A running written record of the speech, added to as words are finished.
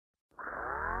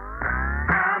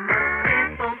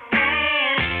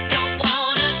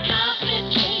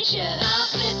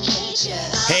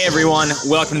everyone.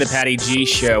 Welcome to the Patty G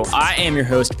Show. I am your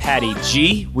host, Patty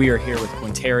G. We are here with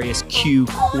Quintarius Q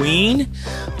Queen.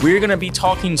 We're going to be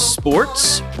talking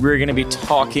sports. We're going to be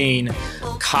talking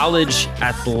college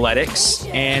athletics,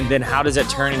 and then how does that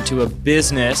turn into a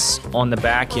business on the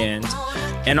back end,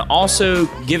 and also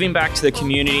giving back to the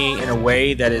community in a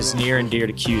way that is near and dear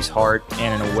to Q's heart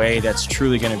and in a way that's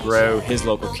truly going to grow his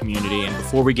local community. And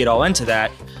before we get all into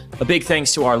that, a big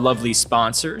thanks to our lovely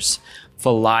sponsors,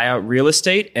 Falaya Real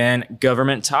Estate and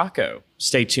Government Taco.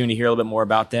 Stay tuned to hear a little bit more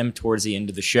about them towards the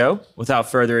end of the show. Without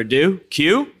further ado,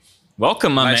 Q,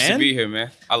 welcome, my man. Nice to be here,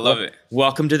 man. I love it.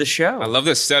 Welcome to the show. I love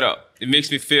this setup. It makes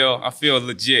me feel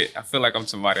legit. I feel like I'm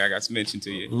somebody I got to mention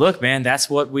to you. Look, man, that's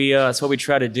what we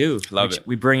try to do. Love it.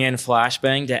 We bring in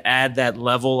Flashbang to add that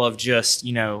level of just,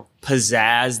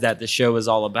 pizzazz that the show is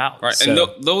all about. Right. So.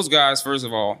 And those guys, first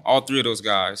of all three of those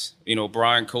guys,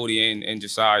 Brian, Cody, and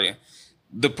Josiah,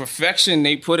 the perfection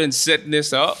they put in setting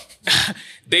this up,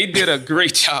 they did a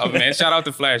great job, man. Shout out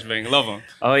to Flashbang. Love them.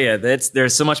 Oh, yeah.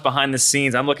 There's so much behind the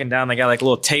scenes. I'm looking down. They got like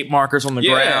little tape markers on the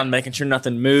ground, making sure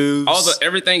nothing moves.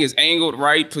 Everything is angled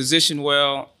right, positioned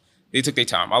well. They took their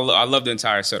time. I love the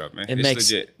entire setup, man. It's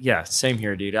legit. Yeah, same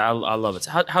here, dude. I love it.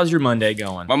 How's your Monday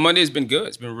going? My Monday's been good.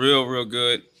 It's been real, real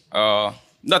good.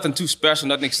 Nothing too special,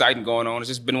 nothing exciting going on. It's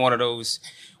just been one of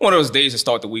those days to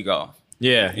start the week off.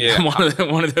 Yeah.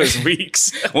 one of those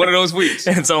weeks. One of those weeks.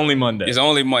 It's only Monday. It's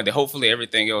only Monday. Hopefully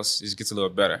everything else just gets a little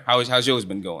better. How's yours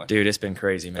been going? Dude, it's been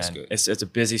crazy, man. That's good. It's a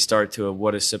busy start to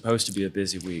what is supposed to be a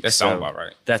busy week. That sounds about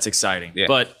right. That's exciting. Yeah.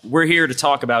 But we're here to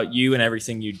talk about you and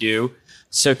everything you do.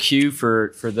 So Q,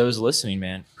 for those listening,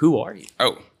 man, who are you?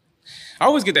 Oh, I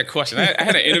always get that question. I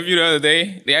had an interview the other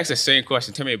day. They asked the same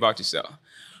question. Tell me about yourself.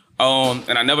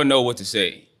 And I never know what to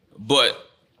say. But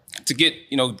to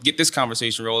get this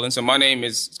conversation rolling. So my name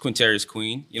is Quintarius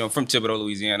Queen, from Thibodaux,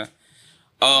 Louisiana.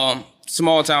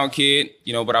 Small town kid,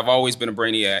 but I've always been a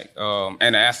brainiac and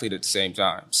an athlete at the same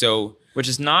time. So, which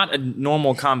is not a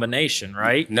normal combination,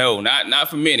 right? No, not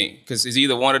for many, because it's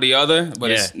either one or the other.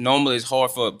 But it's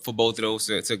hard for both of those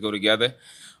to go together.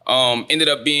 Ended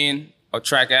up being a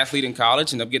track athlete in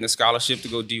college. Ended up getting a scholarship to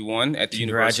go D1 at the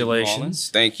University of New Orleans.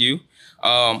 Thank you.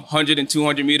 100 and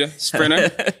 200 meter sprinter.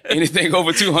 Anything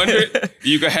over 200,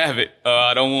 you can have it.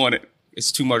 I don't want it.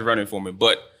 It's too much running for me.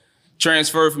 But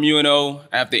transferred from UNO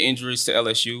after injuries to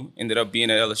LSU. Ended up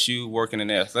being at LSU, working in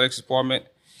the athletics department.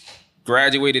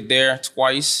 Graduated there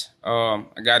twice. I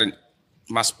got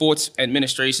my sports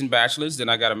administration bachelor's. Then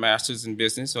I got a master's in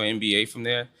business, or MBA from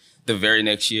there the very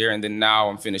next year. And then now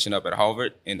I'm finishing up at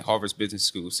Harvard in Harvard's business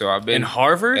school. So I've been in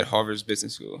Harvard? At Harvard's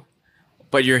business school.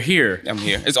 But you're here. I'm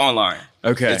here. It's online.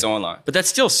 Okay. It's online. But that's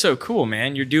still so cool,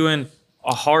 man. You're doing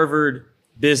a Harvard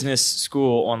business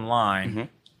school online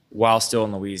while still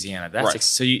in Louisiana. That's right.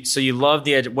 So you love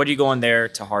the edge. What are you going there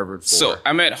to Harvard for? So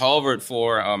I'm at Harvard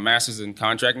for a master's in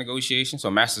contract negotiation. So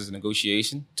a master's in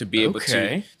negotiation to be able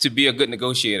to be a good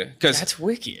negotiator. Because that's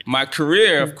wicked. My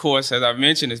career, of course, as I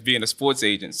mentioned, is being a sports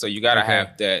agent. So you got to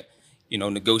have that,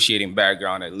 negotiating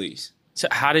background at least. So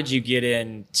how did you get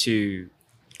into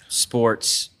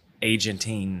sports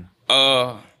agenting?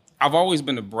 I've always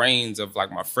been the brains of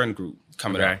like my friend group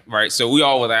coming up, right? So we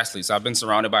all were athletes. I've been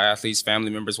surrounded by athletes,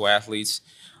 family members were athletes,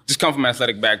 just come from an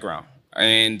athletic background.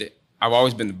 And I've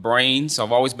always been the brains. So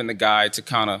I've always been the guy to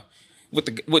kind of,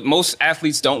 what most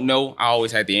athletes don't know, I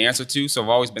always had the answer to. So I've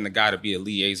always been the guy to be a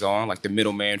liaison, like the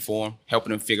middleman for them,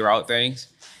 helping them figure out things.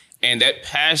 And that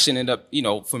passion ended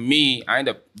up, for me, I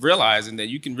ended up realizing that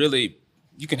you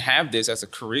can have this as a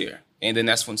career. And then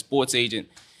that's when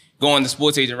going the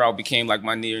sports agent route became like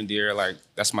my near and dear, like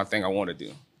that's my thing I want to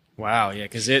do. Wow, yeah,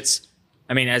 because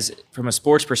as from a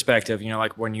sports perspective,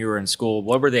 like when you were in school,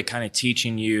 what were they kind of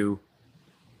teaching you?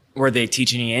 Were they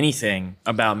teaching you anything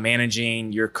about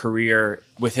managing your career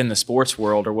within the sports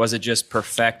world, or was it just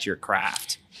perfect your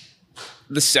craft?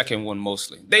 The second one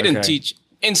mostly. They didn't teach,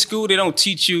 in school they don't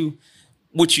teach you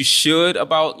what you should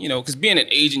about, because being an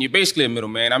agent, you're basically a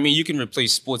middleman. I mean, you can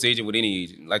replace sports agent with any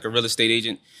agent. Like a real estate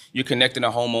agent, you're connecting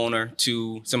a homeowner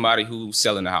to somebody who's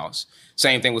selling the house.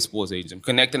 Same thing with sports agents. I'm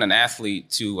connecting an athlete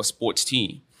to a sports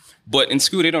team. But in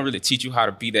school, they don't really teach you how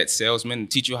to be that salesman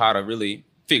and teach you how to really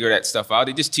figure that stuff out.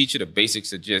 They just teach you the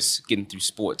basics of just getting through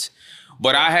sports.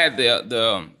 But I had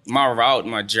my route,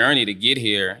 my journey to get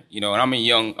here, and I'm a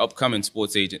young, upcoming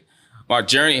sports agent. My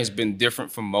journey has been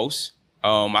different from most.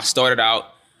 I started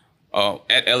out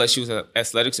at LSU's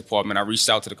athletics department. I reached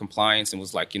out to the compliance and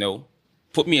was like,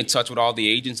 put me in touch with all the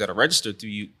agents that are registered through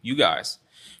you guys,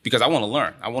 because I want to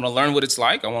learn. I want to learn what it's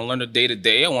like. I want to learn the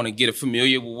day-to-day. I want to get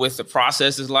familiar with what the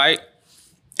process is like.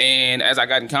 And as I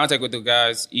got in contact with the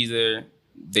guys, either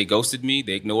they ghosted me,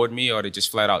 they ignored me, or they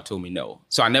just flat out told me no.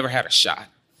 So I never had a shot.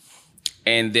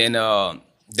 And then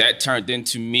that turned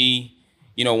into me,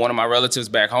 one of my relatives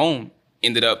back home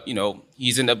ended up,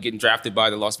 he's ended up getting drafted by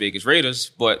the Las Vegas Raiders.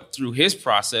 But through his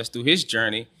process, through his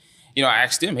journey, I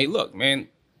asked him, hey, look, man,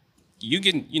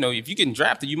 if you're getting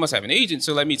drafted, you must have an agent.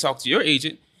 So let me talk to your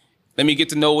agent. Let me get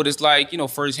to know what it's like,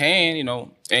 firsthand,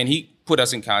 and he put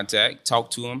us in contact,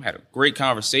 talked to him, had a great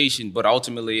conversation, but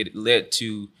ultimately it led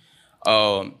to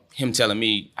him telling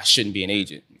me I shouldn't be an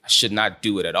agent. I should not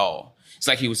do it at all. It's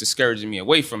like he was discouraging me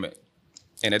away from it.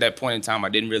 And at that point in time, I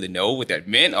didn't really know what that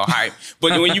meant or how.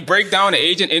 But when you break down the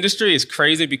agent industry, it's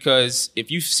crazy because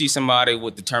if you see somebody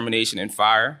with determination and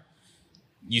fire,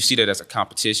 you see that as a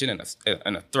competition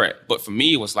and a threat. But for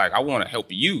me, it was like, I want to help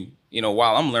you,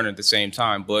 while I'm learning at the same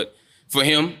time. But for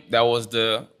him,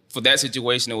 for that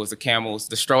situation, it was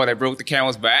the straw that broke the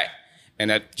camel's back. And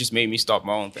that just made me start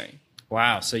my own thing.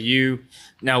 Wow. So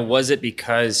now was it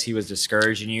because he was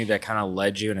discouraging you that kind of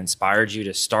led you and inspired you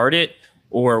to start it?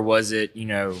 Or was it,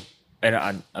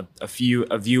 a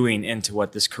viewing into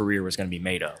what this career was going to be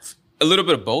made of? A little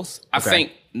bit of both. Okay. I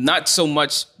think not so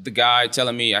much the guy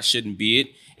telling me I shouldn't be it.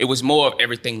 It was more of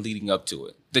everything leading up to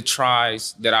it. The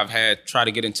tries that I've had, try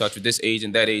to get in touch with this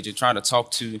agent, that agent, trying to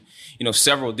talk to,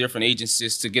 several different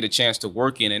agencies to get a chance to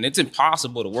work in. And it's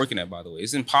impossible to work in that, by the way.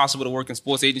 It's impossible to work in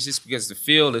sports agencies because the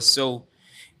field is so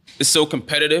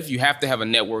competitive. You have to have a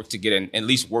network to get in, at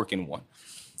least work in one.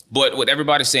 But with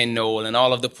everybody saying no and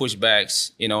all of the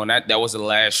pushbacks, and that was the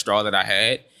last straw that I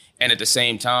had. And at the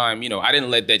same time, I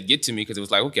didn't let that get to me because it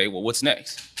was like, okay, well, what's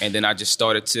next? And then I just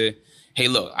started to, hey,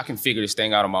 look, I can figure this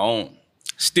thing out on my own.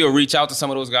 Still reach out to some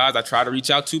of those guys I try to reach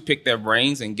out to, pick their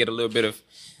brains and get a little bit of,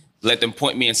 let them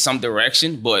point me in some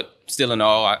direction. But still in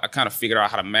all, I kind of figured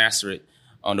out how to master it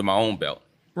under my own belt.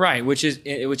 Right, which is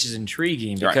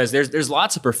intriguing because there's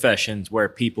lots of professions where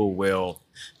people will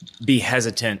be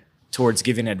hesitant towards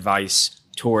giving advice,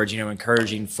 towards,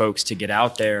 encouraging folks to get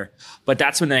out there. But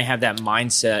that's when they have that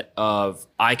mindset of,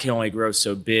 I can only grow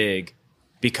so big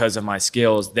because of my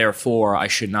skills. Therefore, I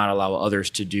should not allow others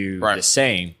to do the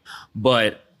same.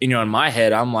 But, in my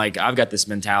head, I'm like, I've got this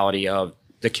mentality of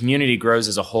the community grows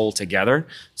as a whole together.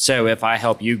 So if I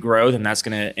help you grow, then that's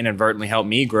going to inadvertently help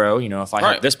me grow. If I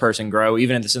help this person grow,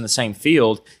 even if it's in the same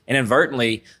field,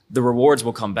 inadvertently, the rewards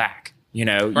will come back.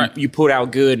 You put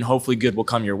out good and hopefully good will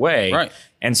come your way. Right.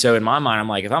 And so in my mind, I'm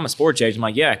like, if I'm a sports agent, I'm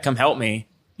like, yeah, come help me.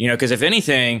 Because if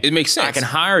anything, it makes sense. I can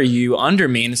hire you under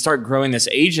me and start growing this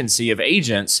agency of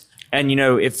agents. And,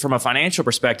 if from a financial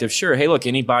perspective, sure, hey, look,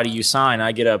 anybody you sign,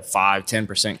 I get a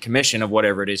 5-10% commission of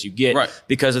whatever it is you get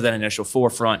because of that initial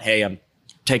forefront. Hey, I'm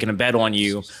taking a bet on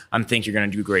you. I think you're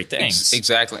going to do great things.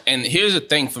 Exactly. And here's the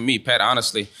thing for me, Pat,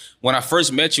 honestly, when I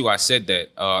first met you, I said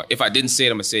that. If I didn't say it,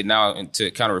 I'm going to say it now and to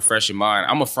kind of refresh your mind.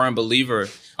 I'm a firm believer.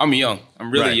 I'm young.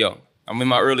 I'm really young. I'm in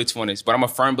my early 20s, but I'm a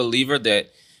firm believer that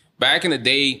back in the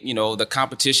day, the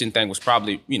competition thing was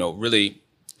probably, really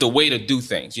the way to do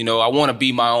things. I want to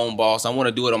be my own boss. I want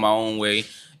to do it on my own way.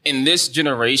 In this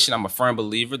generation, I'm a firm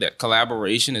believer that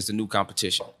collaboration is the new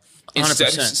competition.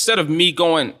 100%. Instead of me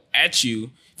going at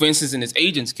you, for instance, in this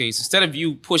agent's case, instead of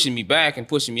you pushing me back and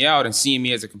pushing me out and seeing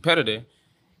me as a competitor,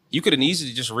 you could have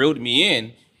easily just reeled me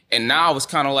in. And now it's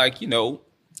kind of like, you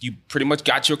pretty much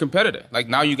got your competitor. Like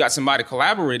now you got somebody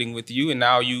collaborating with you and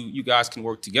now you guys can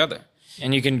work together.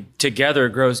 And you can together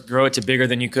grow it to bigger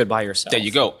than you could by yourself. There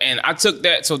you go. And I took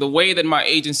that. So the way that my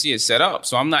agency is set up,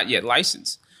 so I'm not yet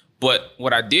licensed. But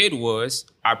what I did was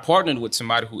I partnered with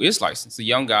somebody who is licensed, a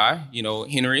young guy,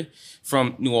 Henry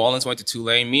from New Orleans, went to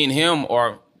Tulane. Me and him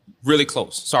are really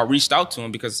close. So I reached out to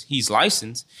him because he's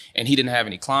licensed and he didn't have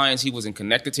any clients. He wasn't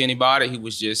connected to anybody. He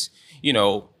was just, in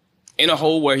a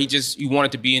hole where he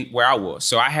wanted to be in where I was.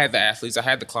 So I had the athletes, I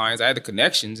had the clients, I had the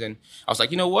connections. And I was like,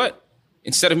 you know what?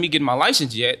 Instead of me getting my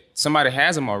license yet, somebody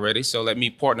has them already. So let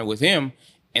me partner with him.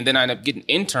 And then I ended up getting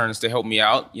interns to help me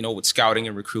out, with scouting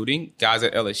and recruiting, guys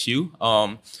at LSU.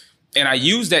 And I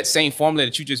used that same formula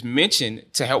that you just mentioned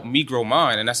to help me grow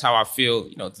mine. And that's how I feel,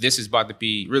 this is about to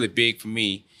be really big for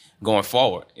me going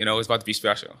forward. It's about to be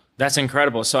special. That's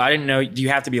incredible. So I didn't know, do you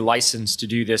have to be licensed to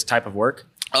do this type of work?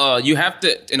 You have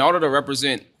to, in order to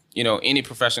represent, any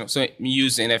professional. So you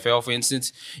use the NFL, for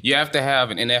instance, you have to have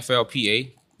an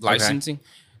NFLPA licensing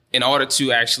in order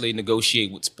to actually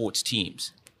negotiate with sports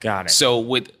teams. Got it. So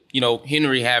with,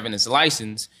 Henry having his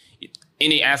license,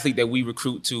 any athlete that we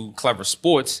recruit to Clever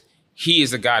Sports, he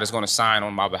is the guy that's going to sign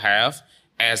on my behalf.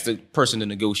 as the person to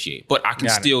negotiate. But I can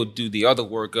still do the other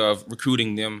work of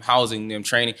recruiting them, housing them,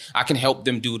 training. I can help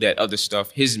them do that other stuff.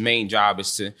 His main job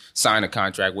is to sign a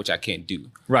contract, which I can't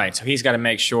do. Right. So he's got to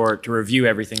make sure to review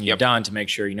everything you've done to make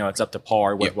sure, it's up to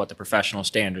par with what the professional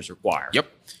standards require. Yep.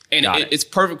 And it's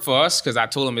perfect for us because I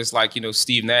told him it's like,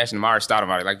 Steve Nash and Amari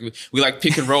Stoudemire. Like we like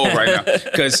pick and roll right now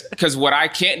because what I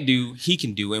can't do, he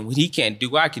can do. And what he can't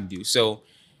do, I can do. So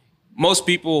most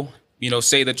people,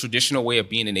 say the traditional way of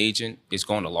being an agent is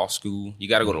going to law school. You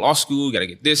got to go to law school. You got to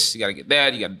get this. You got to get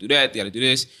that. You got to do that. You got to do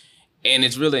this. And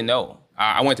it's really no.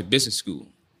 I went to business school.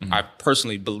 Mm-hmm. I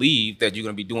personally believe that you're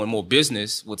going to be doing more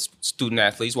business with student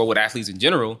athletes, or with athletes in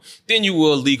general, than you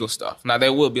will legal stuff. Now,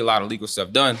 there will be a lot of legal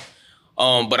stuff done.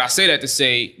 But I say that to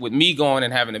say, with me going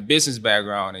and having a business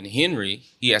background and Henry,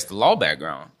 he has the law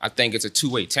background. I think it's a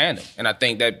two-way tandem. And I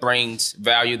think that brings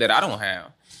value that I don't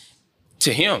have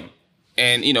to him.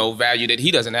 And, value that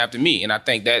he doesn't have to me. And I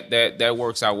think that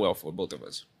works out well for both of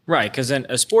us. Right, because then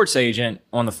a sports agent,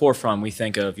 on the forefront, we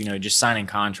think of, just signing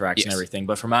contracts and everything.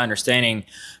 But from my understanding,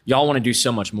 y'all want to do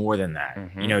so much more than that.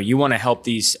 Mm-hmm. You want to help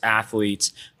these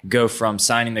athletes go from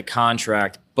signing the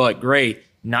contract, but great,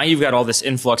 now you've got all this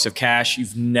influx of cash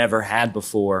you've never had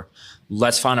before.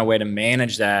 Let's find a way to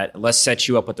manage that. Let's set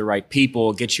you up with the right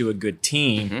people, get you a good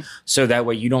team, so that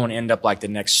way you don't end up like the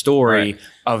next story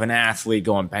of an athlete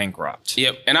going bankrupt.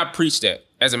 Yep, and I preach that.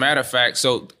 As a matter of fact,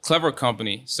 so Clever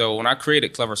Company, so when I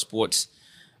created Clever Sports,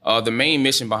 the main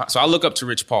mission behind, so I look up to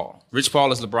Rich Paul. Rich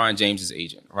Paul is LeBron James's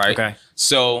agent, right? Okay.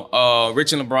 So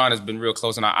Rich and LeBron has been real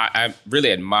close, and I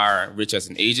really admire Rich as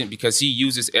an agent because he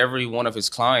uses every one of his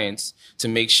clients to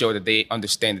make sure that they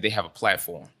understand that they have a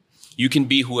platform. You can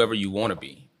be whoever you want to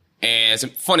be. And it's a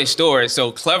funny story.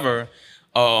 So Clever,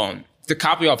 the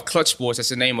copy of Clutch Sports, that's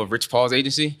the name of Rich Paul's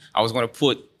agency. I was going to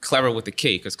put Clever with the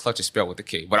K because Clutch is spelled with the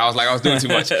K. But I was like, I was doing too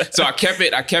much. So I kept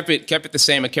it the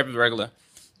same. I kept it regular.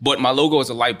 But my logo is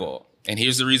a light bulb. And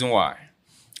here's the reason why.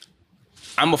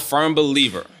 I'm a firm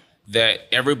believer that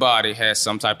everybody has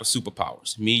some type of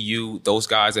superpowers. Me, you, those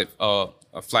guys at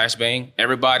Flashbang,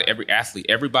 everybody, every athlete,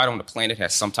 everybody on the planet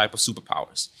has some type of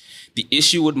superpowers. The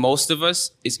issue with most of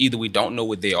us is either we don't know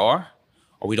what they are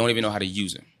or we don't even know how to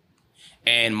use them.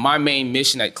 And my main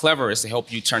mission at Clever is to help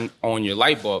you turn on your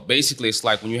light bulb. Basically, it's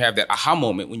like when you have that aha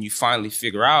moment, when you finally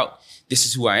figure out, this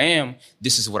is who I am,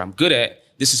 this is what I'm good at,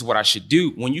 this is what I should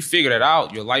do. When you figure that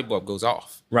out, your light bulb goes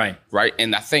off. Right. Right.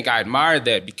 And I think I admire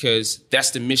that because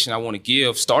that's the mission I want to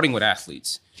give, starting with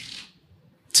athletes,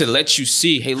 to let you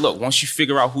see, hey, look, once you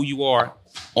figure out who you are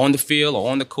on the field or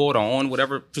on the court or on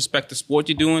whatever prospective sport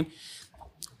you're doing,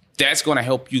 that's going to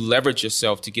help you leverage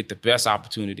yourself to get the best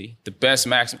opportunity, the best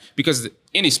maximum. Because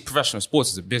any professional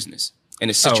sports is a business and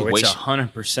it's situation. It's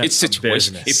 100% it's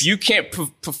situation. Business. If you can't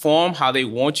perform how they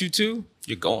want you to,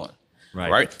 you're gone.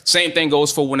 Right. Same thing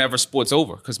goes for whenever sport's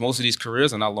over, because most of these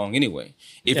careers are not long anyway.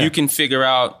 If you can figure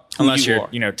out who unless you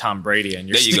you're, are, Tom Brady, and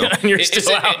you're there you still, go. And you're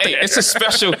still out there. It's a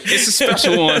special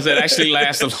ones that actually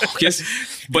last the longest.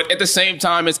 But at the same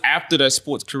time, it's after the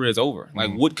sports career is over.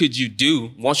 Like, what could you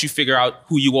do once you figure out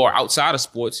who you are outside of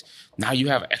sports? Now you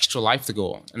have an extra life to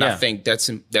go on, and I think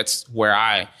that's where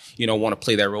I want to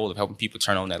play that role of helping people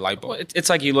turn on that light bulb. Well, it's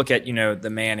like you look at the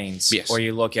Mannings, or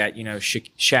you look at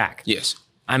Shaq. Yes.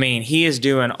 I mean, he is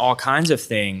doing all kinds of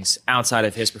things outside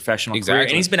of his professional career.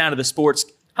 And he's been out of the sports.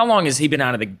 How long has he been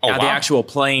out of the actual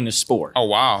playing the sport? Oh,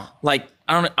 wow. Like,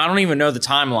 I don't even know the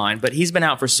timeline, but he's been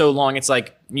out for so long. It's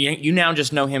like you now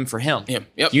just know him for him.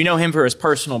 Yep. You know him for his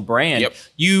personal brand.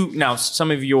 Yep. Now,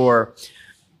 some of your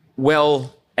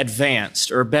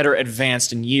advanced or better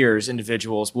advanced in years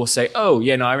individuals will say, oh,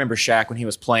 yeah, no, I remember Shaq when he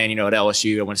was playing, at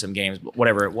LSU, I went to some games,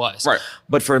 whatever it was. Right.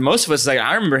 But for most of us, like,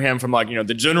 I remember him from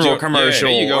the General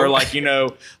commercial or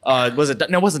was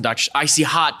it wasn't Dutch Icy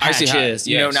Hot patches.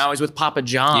 Yes. Now he's with Papa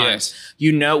John's.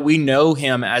 Yes. We know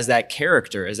him as that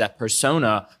character, as that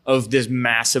persona of this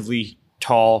massively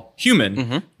tall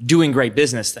human doing great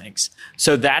business things.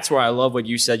 So that's where I love what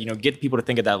you said, get people to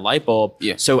think of that light bulb.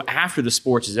 Yeah. So after the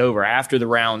sports is over, after the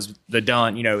rounds,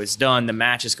 it's done, the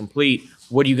match is complete,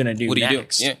 what are you going to do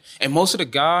next? Yeah. And most of the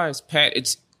guys, Pat,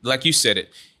 it's like you said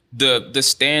it, the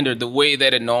standard, the way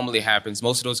that it normally happens,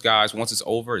 most of those guys, once it's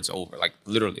over, it's over. Like,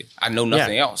 literally, I know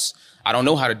nothing else. I don't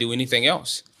know how to do anything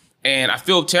else. And I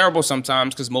feel terrible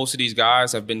sometimes because most of these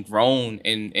guys have been grown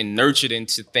and nurtured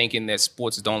into thinking that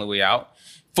sports is the only way out.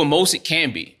 For most, it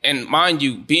can be. And mind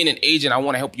you, being an agent, I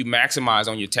want to help you maximize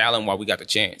on your talent while we got the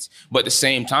chance. But at the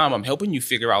same time, I'm helping you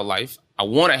figure out life. I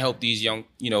want to help these young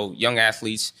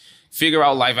athletes figure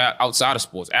out life outside of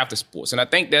sports, after sports. And I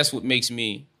think that's what makes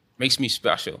me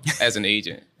special as an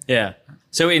agent. Yeah.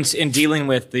 So in dealing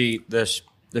with the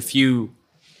few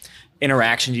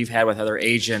interactions you've had with other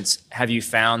agents, have you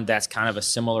found that's kind of a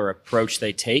similar approach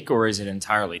they take, or is it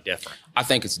entirely different? I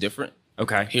think it's different.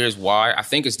 Okay. Here's why. I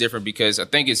think it's different because I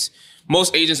think it's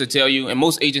most agents will tell you, and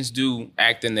most agents do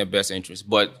act in their best interest.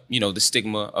 But, the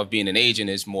stigma of being an agent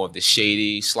is more of the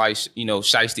shady,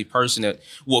 shisty person that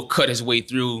will cut his way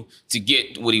through to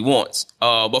get what he wants.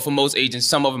 But for most agents,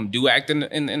 some of them do act in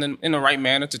the right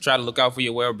manner to try to look out for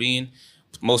your well-being.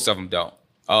 Most of them don't.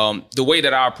 The way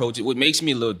that I approach it, what makes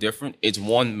me a little different, it's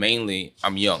one, mainly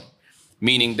I'm young.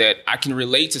 Meaning that I can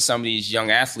relate to some of these young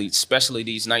athletes, especially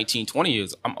these 19, 20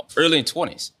 years. I'm early in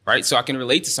 20s, right? So I can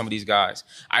relate to some of these guys.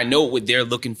 I know what they're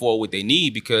looking for, what they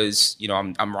need, because,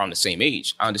 I'm around the same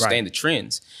age. I understand the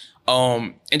trends.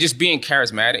 And just being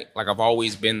charismatic, like I've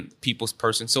always been people's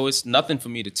person. So it's nothing for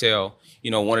me to tell,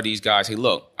 one of these guys, hey,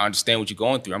 look, I understand what you're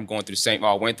going through. I'm going through the same,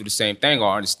 I went through the same thing.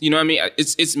 Or, you know what I mean?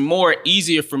 It's more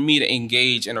easier for me to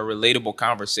engage in a relatable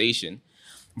conversation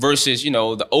versus,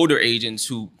 the older agents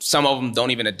who some of them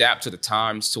don't even adapt to the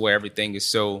times to where everything is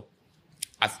so,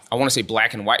 I want to say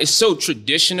black and white. It's so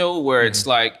traditional where it's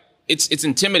like, it's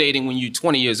intimidating when you're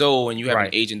 20 years old and you have an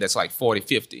agent that's like 40,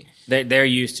 50. They're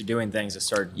used to doing things a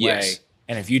certain way.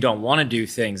 And if you don't want to do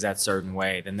things that certain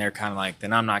way, then they're kind of like,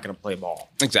 then I'm not going to play ball.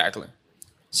 Exactly.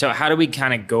 So how do we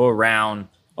kind of go around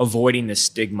avoiding the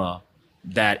stigma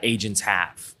that agents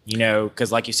have?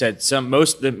 Because like you said,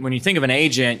 when you think of an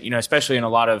agent, especially in a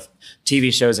lot of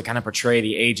TV shows that kind of portray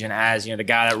the agent as, the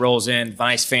guy that rolls in,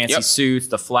 nice fancy suits,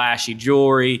 the flashy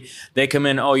jewelry. They come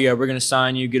in, oh yeah, we're going to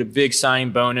sign you, get a big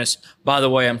signing bonus. By the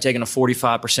way, I'm taking a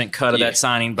 45% cut of that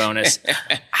signing bonus.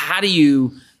 How do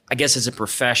you, I guess as a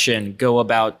profession, go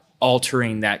about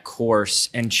altering that course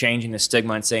and changing the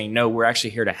stigma and saying, no, we're actually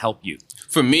here to help you?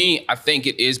 For me, I think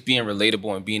it is being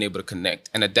relatable and being able to connect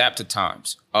and adapt to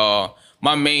times.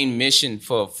 My main mission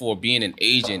for being an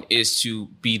agent is to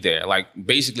be there, like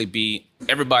basically be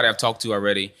everybody I've talked to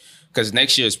already, because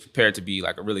next year is prepared to be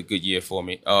like a really good year for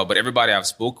me. But everybody I've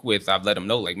spoke with, I've let them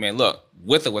know, like, man, look,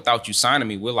 with or without you signing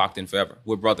me, we're locked in forever.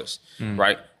 We're brothers,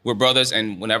 right? We're brothers,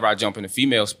 and whenever I jump into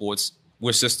female sports,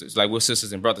 we're sisters. Like, we're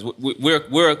sisters and brothers. We're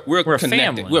connected.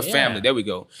 Family. We're family. There we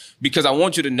go. Because I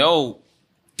want you to know,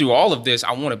 through all of this,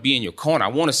 I want to be in your corner. I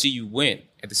want to see you win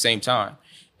at the same time.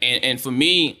 And for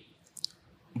me,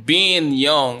 being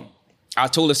young, I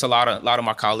told this a lot of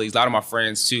my colleagues, a lot of my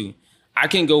friends too. I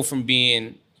can go from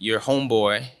being your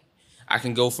homeboy,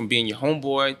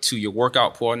 to your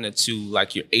workout partner to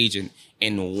like your agent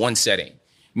in one setting.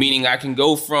 Meaning I can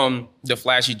go from the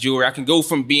flashy jewelry, I can go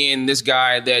from being this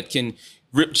guy that can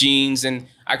rip jeans, and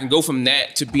I can go from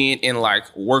that to being in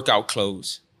like workout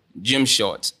clothes, gym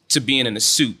shorts, to being in a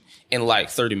suit in like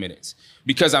 30 minutes.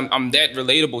 Because I'm that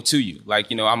relatable to you. Like,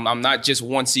 I'm not just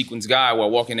one sequence guy where I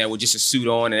walk in there with just a suit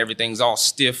on and everything's all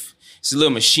stiff. It's a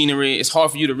little machinery. It's hard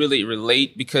for you to really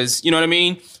relate because, you know what I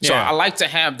mean? Yeah. So I like to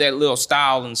have that little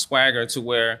style and swagger to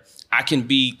where I can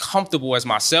be comfortable as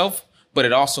myself, but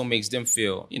it also makes them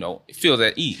feel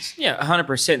at ease. Yeah,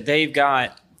 100%. They've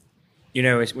got,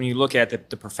 when you look at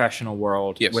the professional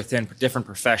world within different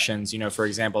professions, for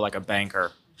example, like a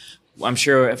banker. I'm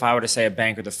sure if I were to say a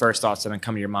banker, the first thoughts that would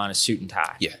come to your mind is suit and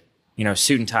tie. Yeah.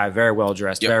 Suit and tie, very well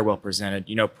dressed, very well presented.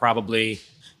 Probably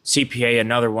CPA,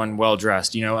 another one, well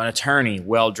dressed. An attorney,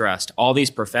 well dressed. All these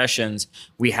professions,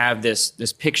 we have this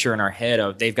picture in our head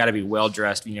of they've got to be well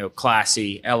dressed,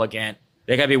 classy, elegant.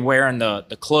 They got to be wearing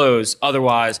the clothes.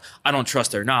 Otherwise, I don't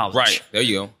trust their knowledge. Right. There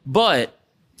you go. But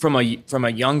from a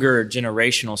younger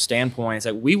generational standpoint, it's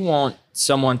like we want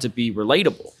someone to be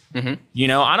relatable.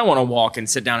 Mm-hmm. I don't want to walk and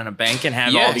sit down in a bank and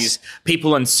have all these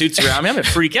people in suits around me. I'm going to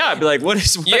freak out. I'd be like, what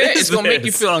is it's going to make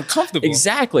you feel uncomfortable.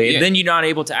 Exactly. Yeah. And then you're not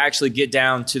able to actually get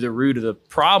down to the root of the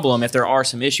problem if there are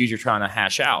some issues you're trying to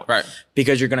hash out. Right.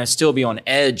 Because you're going to still be on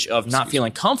edge of not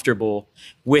feeling comfortable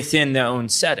within their own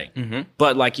setting. Mm-hmm.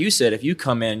 But like you said, if you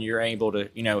come in, you're able to,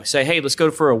 say, hey, let's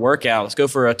go for a workout. Let's go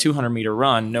for a 200-meter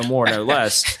run, no more, no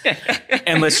less.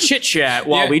 And let's chit-chat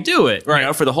while we do it,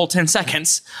 for the whole 10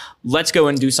 seconds. Let's go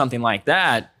and do something like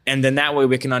that. And then that way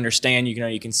we can understand,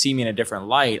 you can see me in a different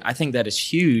light. I think that is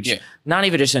huge. Yeah. Not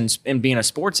even just in being a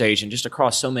sports agent, just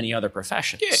across so many other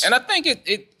professions. Yeah, and I think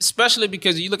it especially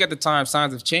because you look at the time,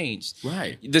 signs have changed.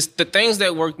 Right. The things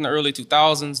that worked in the early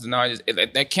 2000s, the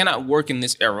 90s, that cannot work in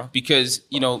this era because,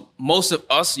 most of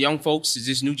us young folks,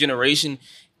 this new generation,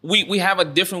 we have a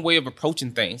different way of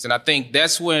approaching things. And I think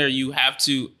that's where you have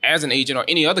to, as an agent or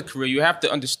any other career, you have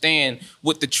to understand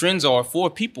what the trends are for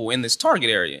people in this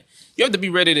target area. You have to be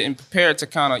ready and prepared to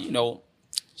kind of,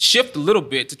 shift a little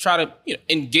bit to try to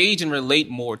engage and relate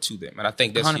more to them. And I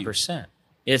think that's 100%. Huge.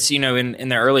 It's, in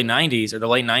the early 90s or the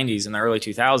late 90s and the early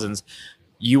 2000s,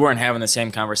 you weren't having the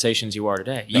same conversations you are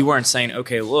today. No. You weren't saying,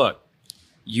 okay, look,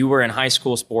 you were in high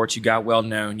school sports, you got well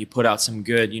known, you put out some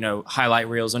good, highlight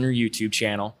reels on your YouTube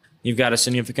channel. You've got a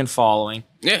significant following.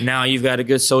 Yeah. Now you've got a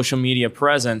good social media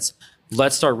presence.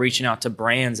 Let's start reaching out to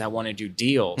brands that want to do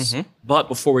deals. Mm-hmm. But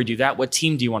before we do that, what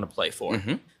team do you want to play for?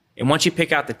 Mm-hmm. And once you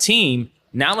pick out the team,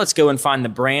 now let's go and find the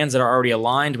brands that are already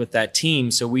aligned with that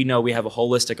team so we know we have a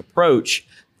holistic approach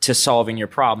to solving your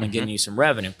problem and getting you some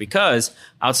revenue. Because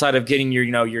outside of getting your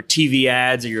TV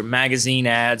ads or your magazine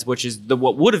ads, which is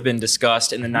what would have been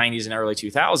discussed in the 90s and early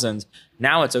 2000s,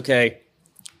 now it's okay.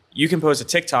 You can post a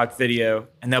TikTok video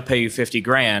and they'll pay you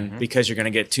 $50,000 because you're going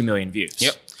to get 2 million views.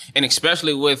 Yep. And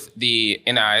especially with the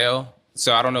NIL.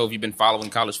 So I don't know if you've been following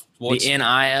college sports. The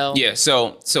NIL? Yeah.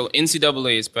 So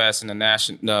NCAA is passing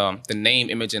the Name,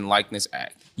 Image, and Likeness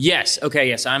Act. Yes. Okay.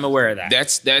 Yes, I'm aware of that.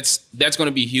 That's going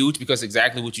to be huge because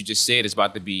exactly what you just said is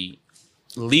about to be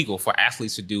legal for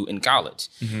athletes to do in college.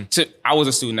 Mm-hmm. I was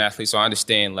a student athlete, so I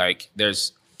understand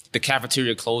there's the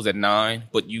cafeteria closed at 9,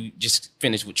 but you just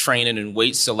finished with training and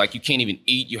weights, so you can't even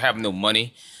eat. You have no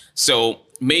money. So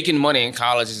making money in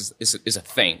college is a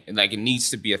thing. It needs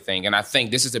to be a thing. And I think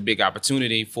this is a big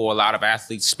opportunity for a lot of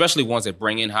athletes, especially ones that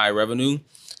bring in high revenue,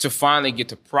 to finally get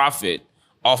to profit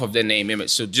off of their name image.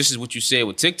 So just as what you said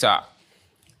with TikTok,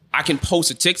 I can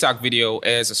post a TikTok video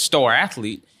as a star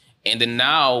athlete, and then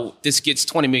now this gets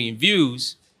 20 million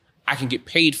views. I can get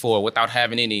paid for it without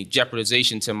having any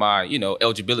jeopardization to my,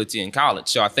 eligibility in college.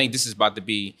 So I think this is about to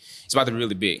be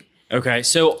really big. Okay,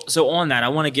 so on that, I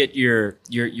want to get your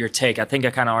take. I think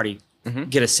I kind of already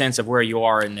get a sense of where you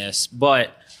are in this.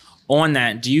 But on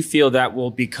that, do you feel that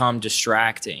will become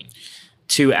distracting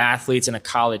to athletes in a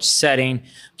college setting?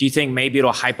 Do you think maybe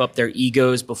it'll hype up their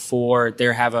egos before they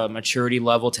have a maturity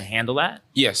level to handle that?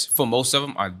 Yes, for most of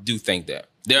them, I do think that.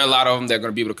 There are a lot of them that are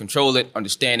going to be able to control it,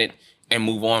 understand it, and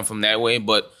move on from that way.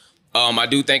 But I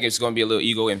do think it's going to be a little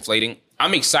ego inflating.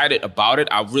 I'm excited about it.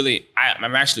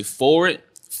 I'm actually for it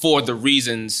for the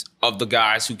reasons of the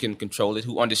guys who can control it,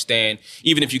 who understand,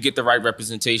 even if you get the right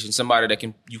representation, somebody that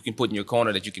you can put in your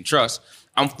corner that you can trust.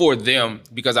 I'm for them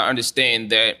because I understand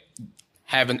that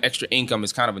having extra income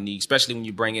is kind of a need, especially when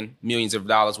you bring in millions of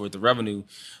dollars worth of revenue.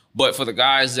 But for the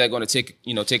guys that are going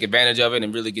to take advantage of it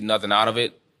and really get nothing out of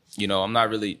it, I'm not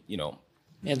really,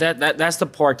 Yeah, that's the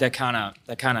part that kind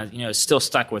of is still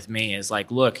stuck with me is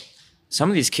look, some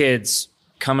of these kids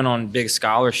coming on big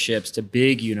scholarships to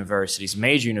big universities,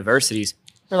 major universities,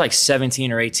 they're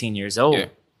 17 or 18 years old. Yeah.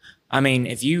 I mean,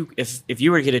 if you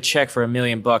were to get a check for $1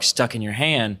 million stuck in your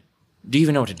hand, do you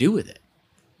even know what to do with it?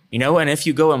 And if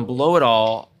you go and blow it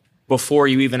all before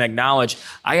you even acknowledge,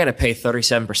 I got to pay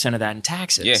 37% of that in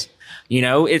taxes.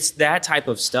 Yeah. It's that type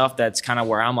of stuff that's kind of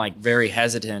where I'm very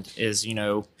hesitant is,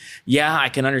 yeah, I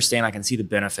can understand, I can see the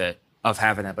benefit of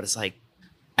having that, but it's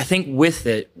I think with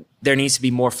it, there needs to be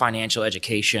more financial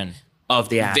education of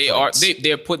the athletes.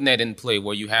 They're putting that in play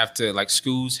where you have to,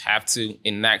 schools have to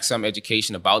enact some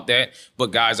education about that, but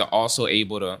guys are also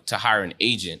able to hire an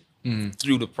agent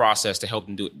through the process to help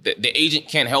them do it. The agent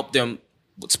can't help them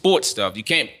with sports stuff. You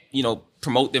can't,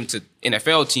 promote them to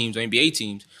NFL teams or NBA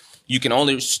teams. You can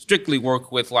only strictly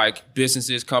work with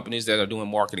businesses, companies that are doing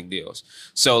marketing deals.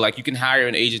 So you can hire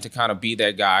an agent to kind of be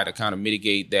that guy to kind of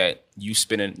mitigate that you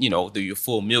spending, your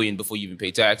full $1 million before you even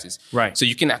pay taxes. Right. So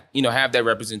you can, have that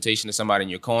representation of somebody in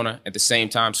your corner. At the same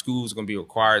time, schools are going to be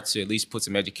required to at least put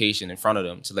some education in front of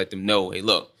them to let them know, hey,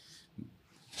 look,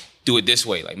 do it this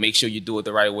way. Make sure you do it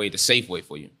the right way, the safe way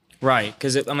for you. Right.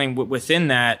 Because, within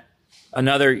that,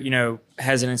 another,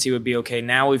 hesitancy would be, okay,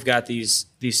 now we've got these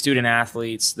student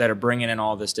athletes that are bringing in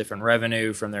all this different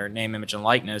revenue from their name, image, and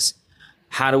likeness.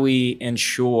 How do we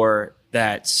ensure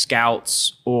that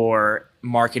scouts or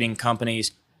marketing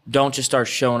companies don't just start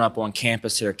showing up on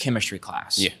campus to their chemistry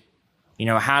class?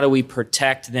 Yeah. How do we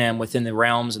protect them within the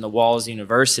realms and the walls of the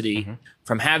university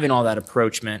from having all that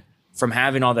approachment, from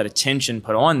having all that attention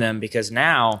put on them? Because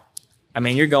now,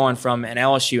 you're going from an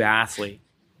LSU athlete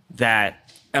that,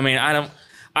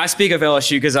 I speak of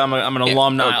LSU because I'm an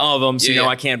alumni of them, so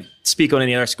I can't speak on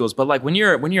any other schools. But when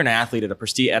you're an athlete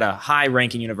at a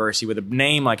high-ranking university with a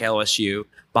name like LSU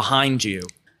behind you,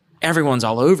 everyone's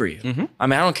all over you. Mm-hmm. I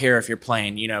don't care if you're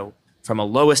playing, from a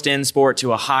lowest end sport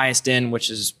to a highest end, which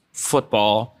is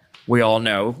football. We all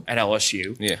know at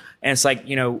LSU. Yeah, and it's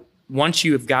once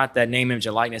you have got that name, image,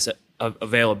 and likeness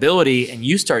availability, and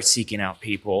you start seeking out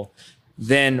people,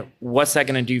 then what's that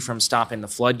going to do from stopping the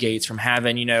floodgates from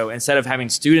having, instead of having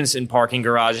students in parking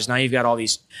garages, now you've got all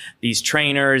these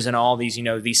trainers and all these,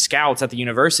 these scouts at the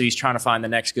universities trying to find the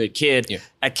next good kid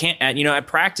at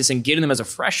practice and getting them as a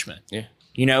freshman. Yeah.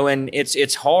 And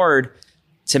it's hard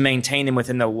to maintain them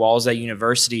within the walls of that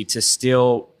university to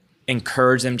still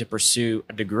encourage them to pursue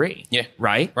a degree. Yeah.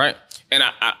 Right? Right. And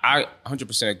I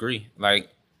 100% agree. Like,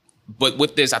 but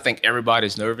with this, I think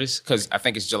everybody's nervous because I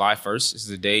think it's July 1st. This is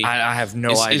the day. I have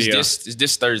no idea. It's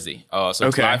this Thursday.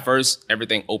 So July 1st,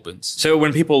 everything opens. So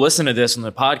when people listen to this on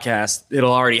the podcast,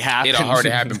 it'll already happen. It'll already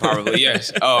happen probably,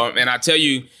 yes. And I tell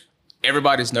you,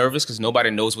 everybody's nervous because nobody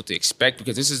knows what to expect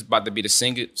because this is about to be the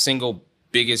single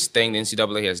biggest thing the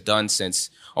NCAA has done since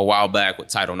a while back with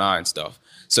Title IX stuff.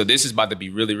 So this is about to be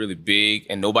really, really big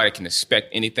and nobody can expect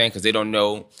anything because they don't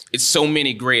know. It's so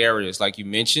many gray areas, like you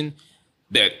mentioned,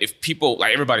 that if people,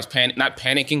 like everybody's not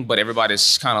panicking, but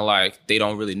everybody's kind of like, they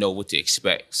don't really know what to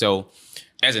expect. So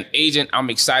as an agent, I'm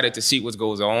excited to see what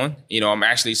goes on. You know, I'm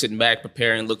actually sitting back,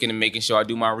 preparing, looking and making sure I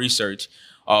do my research.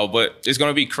 But it's going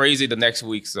to be crazy the next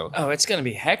week. So it's going to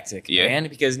be hectic, man,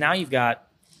 because now you've got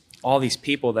all these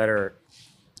people that are,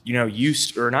 you know,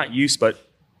 but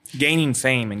gaining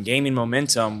fame and gaining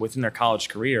momentum within their college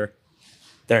career.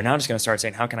 They're now just going to start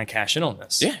saying, how can I cash in on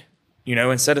this? Yeah. You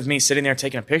know, instead of me sitting there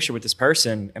taking a picture with this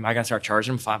person, am I going to start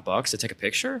charging them $5 to take a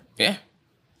picture? Yeah.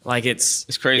 Like it's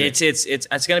crazy. It's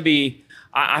going to be,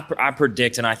 I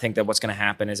predict and I think that what's going to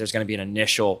happen is there's going to be an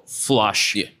initial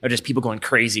flush of just people going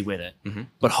crazy with it. Mm-hmm.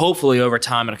 But hopefully over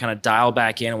time it'll kind of dial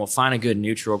back in and we'll find a good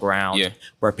neutral ground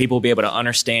where people will be able to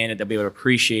understand it, they'll be able to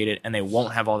appreciate it, and they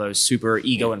won't have all those super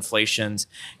ego inflations,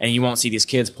 and you won't see these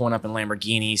kids pulling up in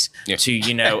Lamborghinis to,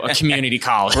 you know, a community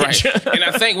college. Right. And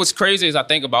I think what's crazy is I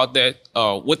think about that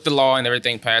with the law and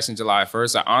everything passing July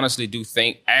 1st, I honestly do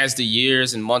think as the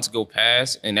years and months go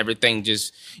past and everything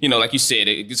just, you know, like you said,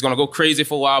 it's going to go crazy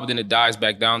for a while, but then it dies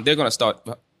back down. They're going to start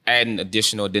adding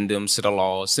additional addendums to the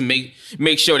laws to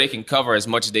make sure they can cover as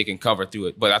much as they can cover through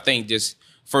it. But I think just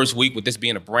first week with this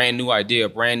being a brand new idea, a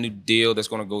brand new deal that's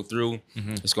going to go through,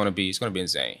 it's going to be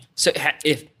insane. So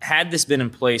if had this been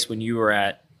in place when you were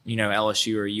at, you know,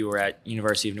 LSU or you were at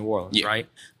University of New Orleans, right?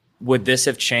 Would this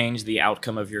have changed the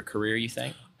outcome of your career, you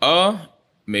think?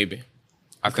 Maybe.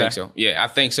 I think so. Yeah, I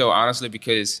think so, honestly,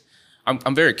 because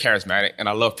I'm very charismatic and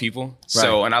I love people.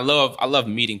 So, and I love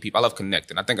meeting people. I love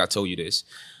connecting. I think I told you this.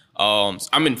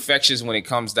 I'm infectious when it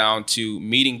comes down to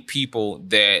meeting people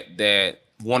that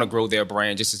want to grow their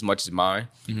brand just as much as mine.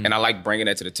 Mm-hmm. And I like bringing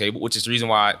that to the table, which is the reason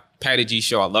why Patty G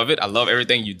Show, I love it. I love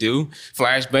everything you do.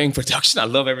 Flashbang Production, I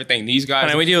love everything these guys. I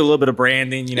mean, we do a little bit of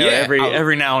branding, you know,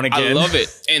 every now and again. I love it.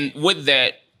 And with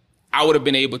that, I would have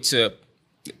been able to,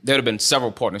 there would have been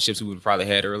several partnerships we would have probably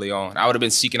had early on. I would have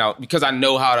been seeking out, because I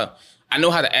know how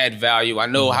to add value. I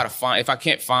know how to find, if I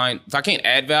can't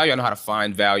add value, I know how to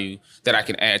find value that I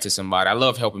can add to somebody. I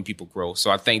love helping people grow.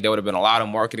 So I think there would have been a lot of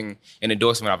marketing and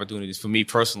endorsement opportunities for me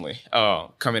personally,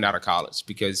 coming out of college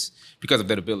because of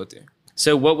that ability.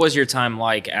 So what was your time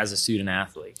like as a student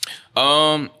athlete?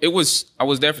 I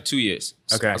was there for 2 years.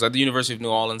 Okay. I was at the University of New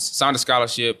Orleans, signed a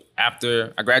scholarship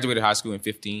after I graduated high school in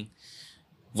 15.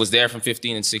 Was there from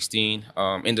 15 and 16.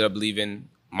 Ended up leaving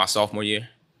my sophomore year.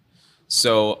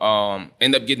 So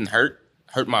ended up getting hurt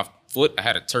my foot. I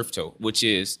had a turf toe, which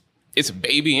is, it's a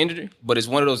baby injury, but it's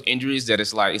one of those injuries that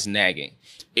it's nagging.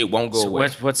 It won't go away.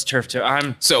 What's turf toe?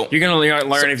 You're gonna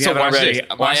learn if you haven't already.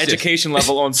 My education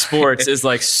level on sports is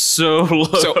like so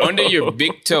low. So under your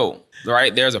big toe,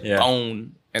 right, there's a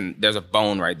bone, and there's a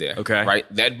bone right there. Okay. Right?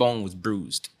 That bone was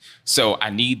bruised. So I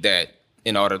need that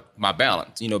in order, my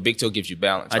balance. You know, big toe gives you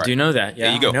balance. Right? I do know that. Yeah,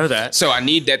 there you go. I know that. So I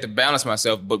need that to balance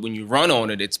myself. But when you run on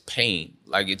it, it's pain.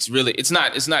 Like it's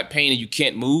not pain and you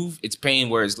can't move. It's pain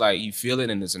where it's like you feel it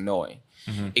and it's annoying.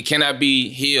 Mm-hmm. It cannot be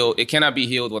healed. It cannot be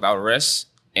healed without rest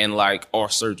and or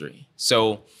surgery.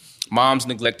 So mom's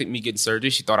neglected me getting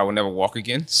surgery. She thought I would never walk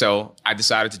again. So I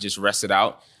decided to just rest it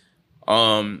out.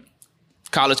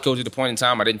 College coach at the point in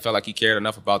time, I didn't feel like he cared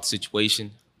enough about the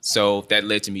situation. So that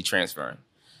led to me transferring.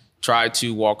 Tried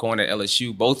to walk on at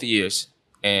LSU both years.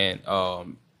 And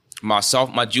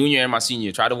my junior and my senior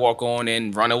year, tried to walk on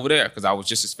and run over there because I was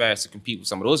just as fast to compete with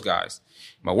some of those guys.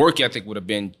 My work ethic would have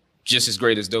been just as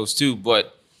great as those two.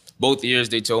 But both years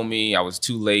they told me I was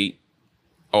too late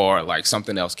or like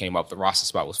something else came up. The roster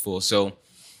spot was full. So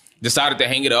decided to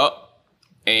hang it up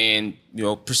and, you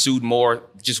know, pursued more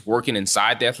just working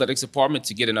inside the athletics department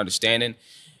to get an understanding.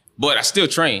 But I still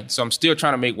train. So I'm still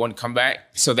trying to make one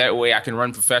comeback so that way I can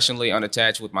run professionally,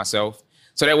 unattached with myself.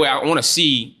 So that way I want to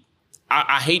see,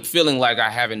 I hate feeling like I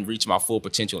haven't reached my full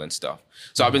potential and stuff.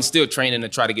 So I've been still training to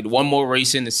try to get one more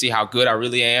race in to see how good I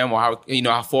really am or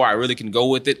how far I really can go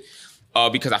with it.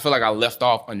 Because I feel like I left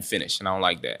off unfinished and I don't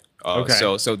like that. Okay.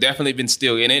 So definitely been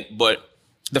still in it. But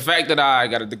the fact that I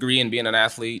got a degree in being an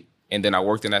athlete and then I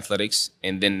worked in athletics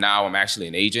and then now I'm actually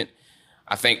an agent,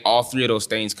 I think all three of those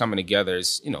things coming together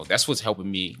is, that's what's helping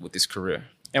me with this career.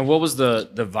 And what was the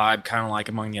vibe kind of like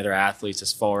among the other athletes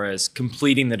as far as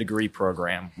completing the degree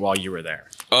program while you were there?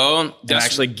 And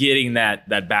actually getting that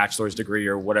bachelor's degree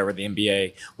or whatever, the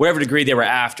MBA, whatever degree they were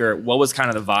after, what was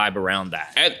kind of the vibe around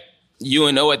that? At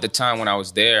UNO at the time when I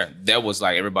was there, that was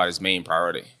like everybody's main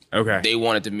priority. Okay. They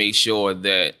wanted to make sure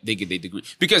that they get their degree.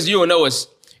 Because UNO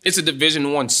it's a Division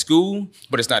I school,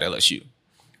 but it's not LSU,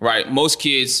 right? Most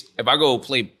kids, if I go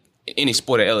play any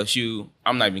sport at LSU,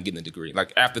 I'm not even getting a degree.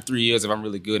 Like after 3 years, if I'm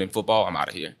really good in football, I'm out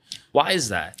of here. Why is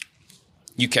that?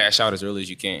 You cash out as early as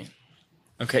you can.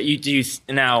 Okay.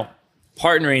 Now,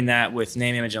 partnering that with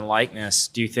name, image, and likeness,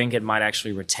 do you think it might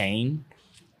actually retain?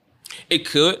 It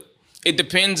could. It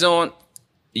depends on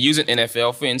using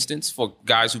NFL, for instance, for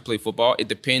guys who play football. It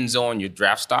depends on your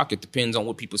draft stock. It depends on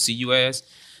what people see you as.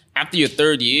 After your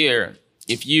third year,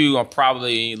 if you are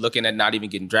probably looking at not even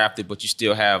getting drafted, but you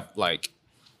still have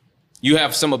you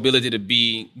have some ability to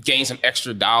gain some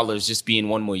extra dollars just being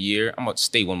one more year, I'm going to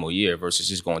stay one more year versus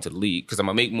just going to the league because I'm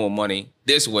going to make more money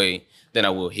this way than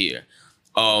I will here.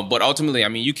 But ultimately,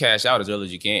 you cash out as early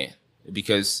as you can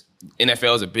because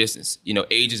NFL is a business.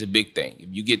 Age is a big thing. If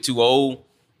you get too old,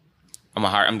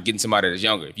 I'm getting somebody that's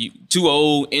younger. If you too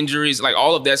old, injuries, like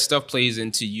all of that stuff plays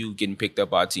into you getting picked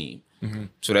up by a team. Mm-hmm.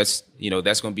 So that's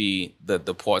going to be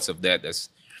the parts of that that's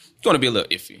going to be a little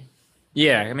iffy.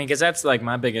 Yeah, because that's like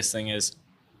my biggest thing is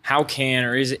how can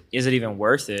or is it even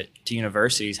worth it to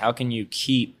universities? How can you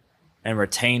keep and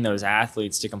retain those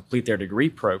athletes to complete their degree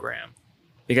program?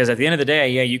 Because at the end of the day,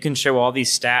 yeah, you can show all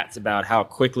these stats about how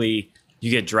quickly you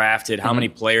get drafted, how many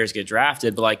players get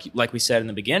drafted, but like we said in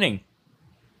the beginning,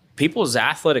 people's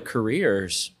athletic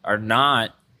careers are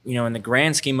not, in the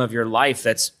grand scheme of your life,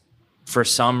 that's for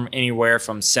some anywhere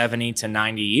from 70 to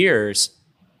 90 years.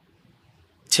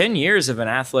 10 years of an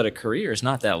athletic career is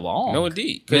not that long. No,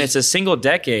 indeed. It's a single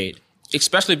decade.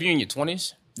 Especially if you're in your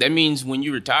 20s. That means when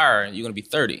you retire, you're going to be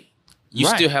 30. You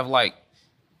still have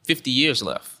 50 years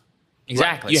left.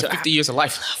 Exactly. You have 50 years of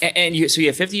life left. So you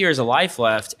have 50 years of life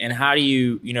left, and how do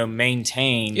you,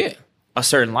 maintain a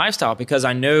certain lifestyle? Because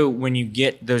I know when you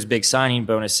get those big signing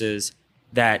bonuses,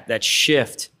 that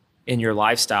shift in your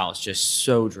lifestyle is just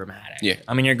so dramatic. Yeah.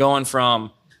 You're going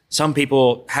from some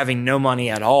people having no money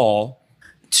at all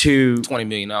to $20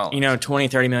 million.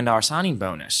 $20-30 million signing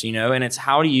bonus, and it's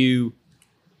how do you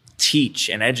teach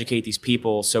and educate these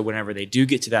people so whenever they do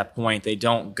get to that point, they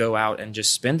don't go out and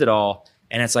just spend it all.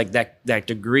 And it's like that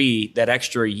degree, that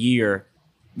extra year,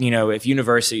 if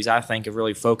universities, I think, have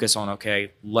really focused on,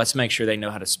 okay, let's make sure they know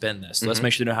how to spend this. Mm-hmm. Let's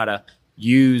make sure they know how to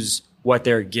use what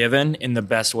they're given in the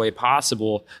best way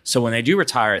possible. So when they do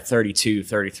retire at 32,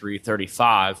 33,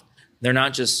 35, they're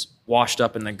not just washed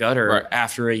up in the gutter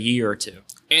after a year or two.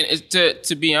 And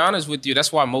to be honest with you,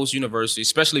 that's why most universities,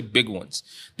 especially big ones,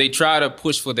 they try to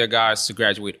push for their guys to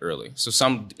graduate early.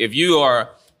 So if you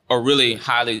are a really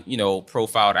highly,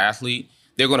 profiled athlete,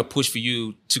 they're going to push for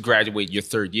you to graduate your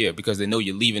third year because they know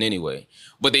you're leaving anyway.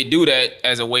 But they do that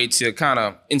as a way to kind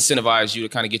of incentivize you to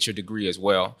kind of get your degree as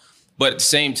well. But at the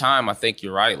same time, I think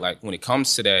you're right. Like when it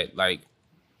comes to that,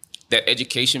 that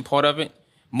education part of it,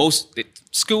 most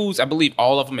schools, I believe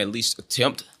all of them at least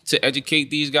attempt to educate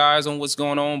these guys on what's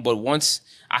going on. But once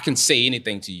I can say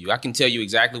anything to you, I can tell you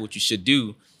exactly what you should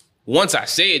do. Once I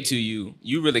say it to you,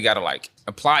 you really got to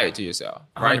apply it to yourself,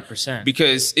 right? 100%.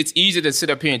 Because it's easy to sit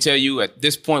up here and tell you at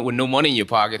this point with no money in your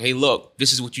pocket, hey, look,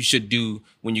 this is what you should do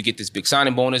when you get this big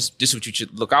signing bonus. This is what you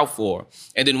should look out for.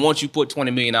 And then once you put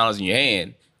 $20 million in your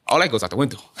hand, all that goes out the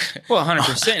window. Well,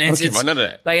 100%. I don't care about none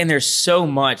of that. And there's so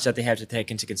much that they have to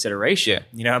take into consideration.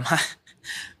 Yeah.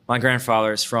 My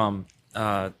grandfather is from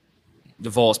the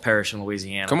Vols Parish in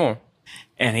Louisiana. Come on.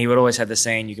 And he would always have the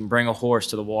saying, you can bring a horse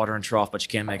to the watering trough, but you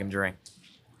can't make him drink.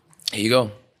 Here you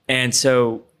go. And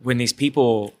so when these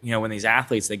people, when these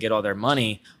athletes, they get all their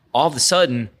money, all of a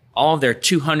sudden, all of their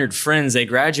 200 friends they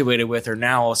graduated with are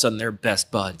now all of a sudden their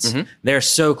best buds. Mm-hmm. They're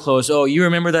so close. Oh, you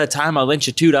remember that time I lent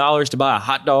you $2 to buy a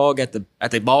hot dog at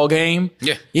the ball game?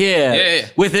 Yeah.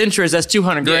 With interest, that's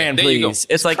 $200,000, please.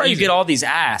 It's like you get all these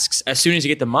asks as soon as you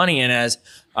get the money, and as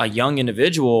a young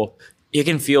individual, it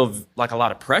can feel like a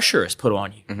lot of pressure is put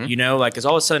on you, because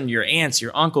all of a sudden your aunts,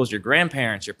 your uncles, your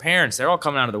grandparents, your parents, they're all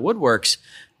coming out of the woodworks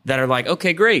that are like,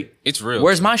 okay, great. It's real.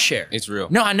 Where's my share? It's real.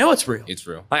 No, I know it's real. It's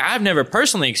real. I've never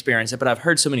personally experienced it, but I've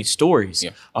heard so many stories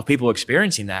of people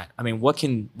experiencing that. What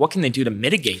can they do to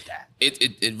mitigate that?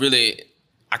 It really,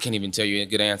 I can't even tell you a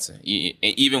good answer.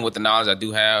 Even with the knowledge I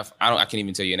do have, I can't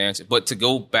even tell you an answer. But to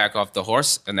go back off the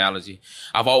horse analogy,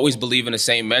 I've always believed in the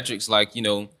same metrics.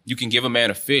 You can give a man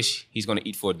a fish, he's going to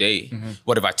eat for a day. Mm-hmm.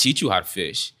 But if I teach you how to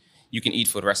fish, you can eat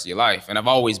for the rest of your life. And I've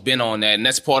always been on that. And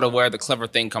that's part of where the clever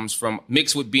thing comes from,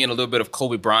 mixed with being a little bit of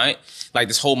Kobe Bryant, like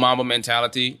this whole Mamba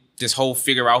mentality, this whole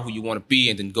figure out who you want to be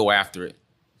and then go after it.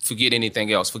 Forget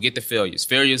anything else. Forget the failures.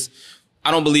 Failures,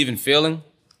 I don't believe in failing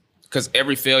because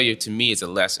every failure to me is a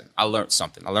lesson. I learned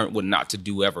something. I learned what not to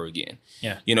do ever again.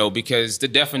 Yeah. You know, because the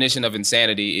definition of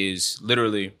insanity is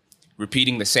literally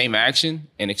repeating the same action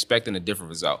and expecting a different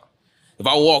result. If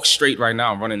I walk straight right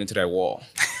now, I'm running into that wall,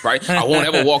 right? I won't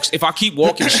ever walk. If I keep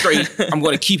walking straight, I'm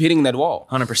going to keep hitting that wall.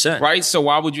 100%. Right? So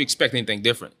why would you expect anything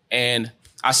different? And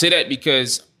I say that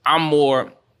because I'm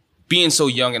more being so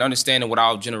young and understanding what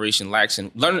our generation lacks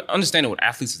and understanding what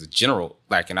athletes as a general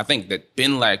lack. And I think that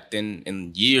been lacked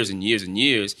in years and years and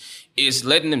years is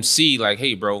letting them see like,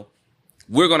 hey, bro,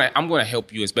 I'm going to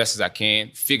help you as best as I can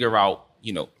figure out.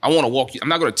 You know, I want to walk you. I'm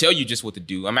not going to tell you just what to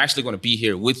do. I'm actually going to be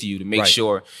here with you to make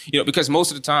sure, you know, because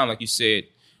most of the time, like you said,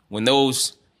 when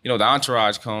those, you know, the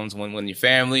entourage comes, when your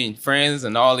family and friends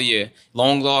and all of your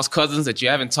long lost cousins that you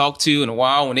haven't talked to in a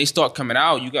while, when they start coming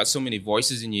out, you got so many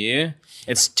voices in your ear.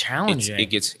 It's challenging.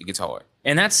 It gets hard.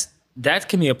 And that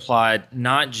can be applied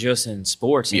not just in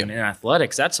sports and in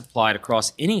athletics. That's applied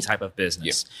across any type of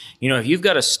business. Yeah. You know, if you've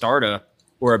got a startup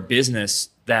or a business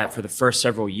that for the first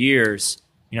several years,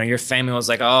 you know, your family was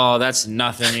like, oh, that's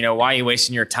nothing. You know, why are you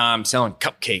wasting your time selling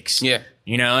cupcakes? Yeah.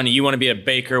 You know, and you want to be a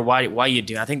baker. Why you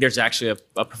do? I think there's actually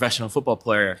a professional football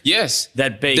player. Yes.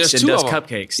 That bakes and does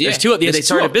cupcakes. Yeah. There's two of them. They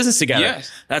started a business together.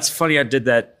 Yes. That's funny. I did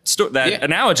that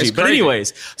analogy. But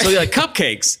anyways, so like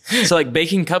cupcakes. So like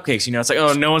baking cupcakes, you know, it's like,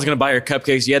 oh, no one's going to buy your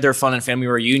cupcakes. Yeah, they're fun in family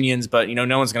reunions, but, you know,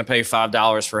 no one's going to pay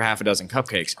 $5 for half a dozen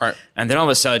cupcakes. Right. And then all of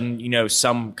a sudden, you know,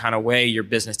 some kind of way your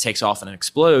business takes off and it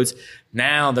explodes.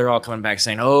 Now they're all coming back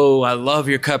saying, oh, I love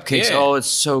your cupcakes. Yeah. Oh, it's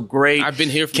so great. I've been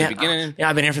here from the beginning. Yeah,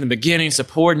 I've been here from the beginning,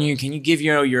 supporting you. Can you give,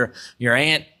 you know, your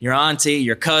aunt, your auntie,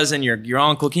 your cousin, your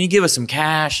uncle, can you give us some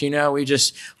cash? You know,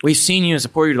 we've seen you and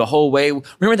supported you the whole way.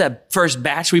 Remember that first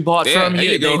batch we bought from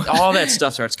you? All that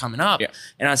stuff starts coming up. Yeah.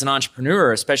 And as an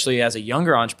entrepreneur, especially as a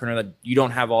younger entrepreneur, that you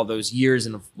don't have all those years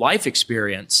of life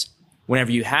experience,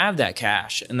 whenever you have that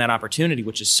cash and that opportunity,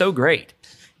 which is so great,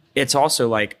 it's also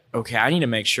like, okay, I need to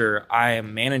make sure I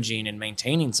am managing and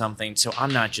maintaining something so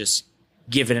I'm not just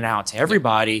giving it out to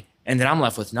everybody and then I'm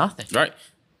left with nothing. Right.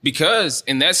 Because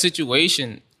in that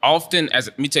situation, often,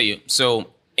 let me tell you,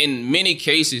 so in many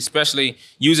cases, especially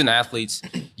using athletes,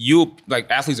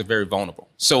 athletes are very vulnerable.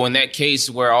 So in that case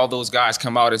where all those guys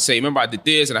come out and say, remember I did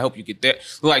this and I hope you get that,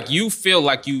 like you feel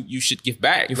like you should give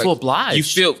back. You feel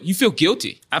obliged. You feel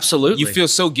guilty. Absolutely. You feel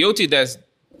so guilty that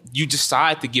you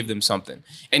decide to give them something.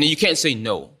 And then you can't say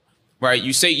no. Right?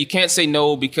 You can't say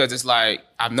no because it's like,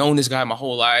 I've known this guy my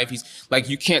whole life. He's like,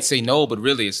 you can't say no, but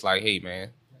really it's like, hey man,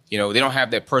 you know, they don't have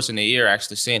that person in their ear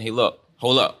actually saying, hey, look,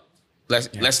 hold up.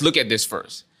 Let's look at this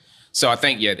first. So I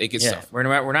think, it gets tough.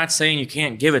 We're not saying you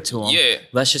can't give it to them. Yeah.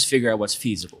 Let's just figure out what's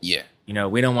feasible. Yeah. You know,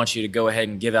 we don't want you to go ahead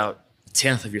and give out a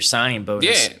tenth of your signing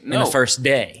bonus in the first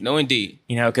day. No, indeed.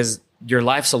 You know, because your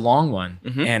life's a long one.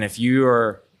 Mm-hmm. And if you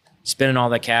are spending all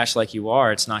that cash like you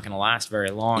are, it's not going to last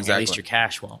very long. Exactly. At least your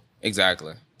cash won't.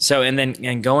 Exactly. So,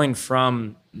 and going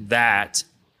from that,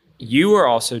 you are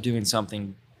also doing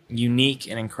something unique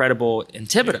and incredible in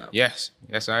Thibodaux. Yes,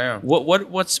 I am.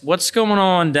 What's going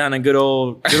on down in good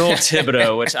old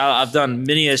Thibodaux? Which I've done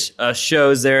many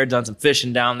shows there, done some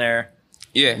fishing down there.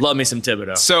 Yeah, love me some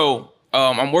Thibodaux. So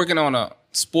I'm working on a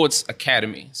sports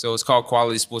academy. So it's called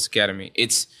Quality Sports Academy.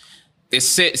 It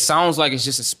sounds like it's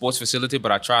just a sports facility,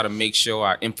 but I try to make sure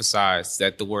I emphasize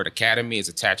that the word academy is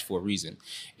attached for a reason.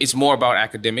 It's more about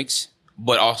academics,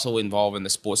 but also involving the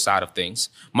sports side of things.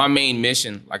 My main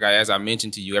mission, as I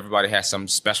mentioned to you, everybody has some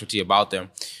specialty about them.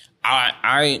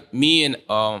 Me and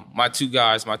my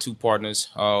two partners,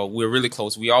 we're really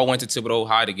close. We all went to Thibodaux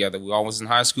High together. We all was in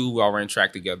high school. We all ran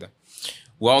track together.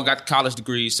 We all got college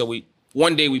degrees. So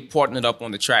one day we partnered up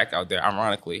on the track out there,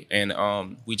 ironically.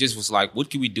 And we just was like,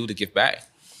 what can we do to give back?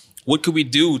 What could we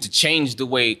do to change the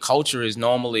way culture is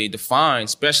normally defined,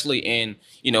 especially in,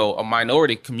 a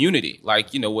minority community?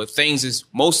 Where things is,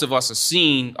 most of us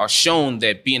are shown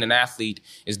that being an athlete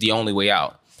is the only way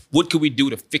out. What could we do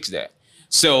to fix that?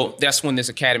 So that's when this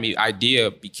academy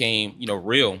idea became,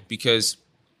 real, because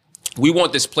we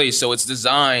want this place. So it's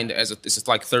designed as it's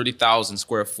like 30,000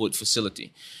 square foot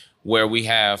facility where we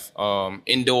have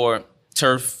indoor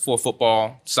turf for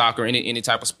football, soccer, any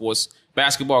type of sports,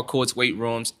 basketball courts, weight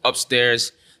rooms.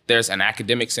 Upstairs, there's an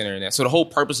academic center in there. So the whole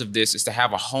purpose of this is to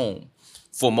have a home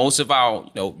for most of our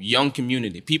young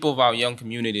community, people of our young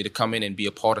community to come in and be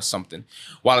a part of something,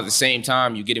 while at the same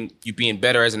time you being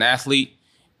better as an athlete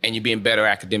and you're being better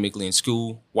academically in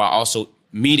school, while also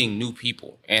meeting new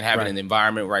people and having an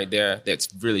environment right there that's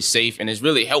really safe and is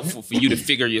really helpful for you to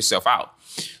figure yourself out.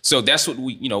 So that's what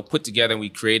we, put together and we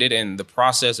created. And the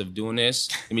process of doing this,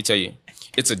 let me tell you,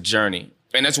 it's a journey.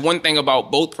 And that's one thing about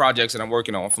both projects that I'm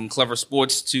working on, from Clever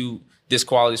Sports to this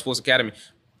Quality Sports Academy,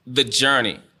 the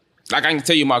journey. Like, I can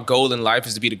tell you my goal in life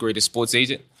is to be the greatest sports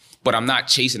agent, but I'm not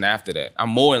chasing after that. I'm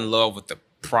more in love with the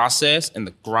process and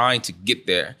the grind to get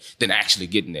there than actually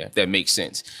getting there, if that makes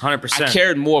sense. 100%. I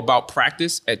cared more about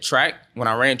practice at track when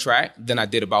I ran track than I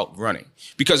did about running.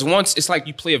 Because once, it's like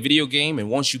you play a video game, and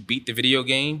once you beat the video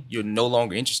game, you're no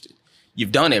longer interested.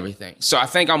 You've done everything. So I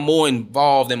think I'm more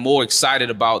involved and more excited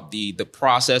about the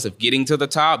process of getting to the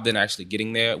top than actually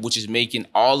getting there, which is making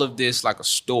all of this like a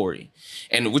story.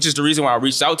 And which is the reason why I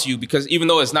reached out to you, because even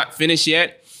though it's not finished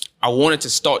yet, I wanted to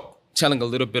start telling a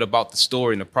little bit about the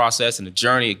story and the process and the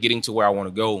journey of getting to where I want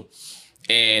to go.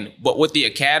 But with the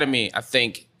academy, I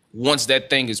think once that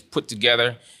thing is put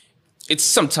together, it's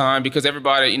some time, because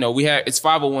everybody, it's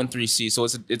 501(c), so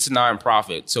it's a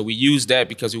nonprofit. So we use that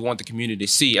because we want the community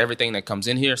to see everything that comes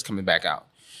in here is coming back out.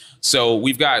 So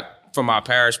we've got, from our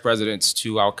parish presidents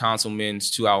to our councilmen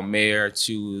to our mayor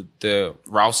to the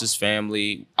Rouse's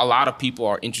family, a lot of people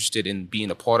are interested in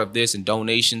being a part of this and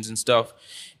donations and stuff.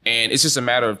 And it's just a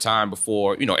matter of time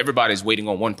before, everybody's waiting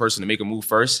on one person to make a move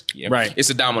first. Right.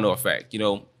 It's a domino effect.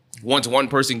 Once one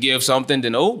person gives something,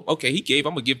 then, okay, he gave,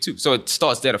 I'm going to give too. So it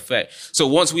starts that effect. So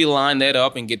once we line that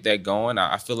up and get that going,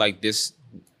 I feel like this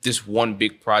one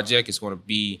big project is going to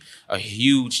be a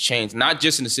huge change, not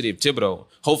just in the city of Thibodaux,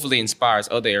 hopefully inspires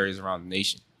other areas around the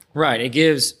nation. Right. It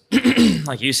gives,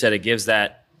 like you said, it gives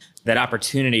that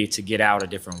opportunity to get out a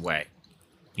different way,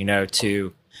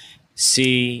 to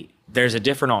see there's a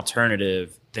different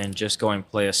alternative than just going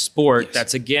play a sport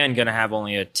that's, again, going to have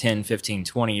only a 10, 15,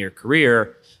 20-year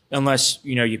career unless,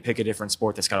 you pick a different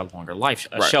sport that's got a longer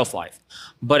shelf life.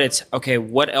 But it's, okay,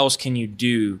 what else can you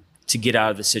do to get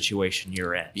out of the situation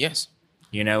you're in? Yes.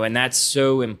 And that's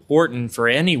so important for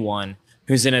anyone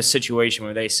who's in a situation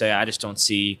where they say, I just don't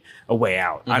see a way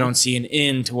out. Mm-hmm. I don't see an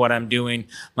end to what I'm doing.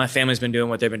 My family's been doing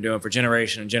what they've been doing for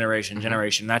generation and generation and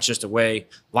generation. That's just the way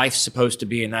life's supposed to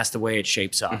be, and that's the way it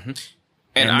shapes up. Mm-hmm.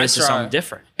 And this is something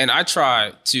different. And I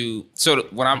try to, so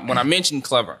when I mentioned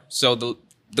Clever, so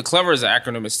the Clever is an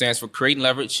acronym. It stands for creating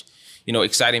leverage,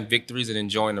 exciting victories and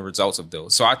enjoying the results of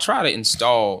those. So I try to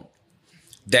install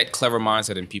that Clever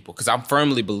mindset in people, because I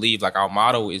firmly believe, like, our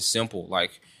motto is simple,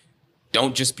 like,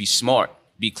 don't just be smart,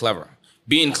 be clever.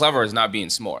 Being clever is not being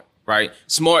smart, right?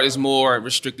 Smart is more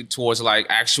restricted towards like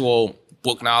actual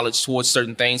book knowledge, towards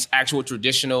certain things, actual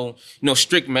traditional,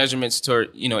 strict measurements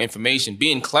to, information.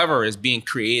 Being clever is being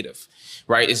creative,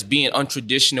 right? It's being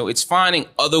untraditional. It's finding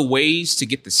other ways to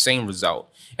get the same result.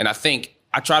 And I think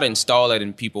I try to install that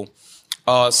in people.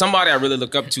 Somebody I really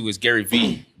look up to is Gary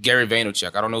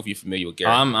Vaynerchuk. I don't know if you're familiar with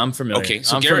Gary. I'm familiar. Okay,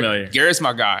 so I'm familiar. Gary's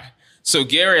my guy. So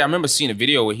Gary, I remember seeing a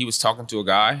video where he was talking to a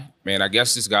guy. Man, I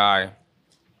guess this guy,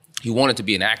 he wanted to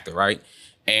be an actor, right?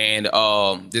 And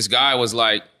this guy was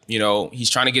like, he's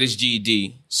trying to get his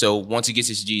GED. So once he gets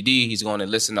his GED, he's going to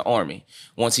enlist in the Army.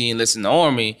 Once he enlists in the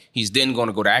Army, he's then going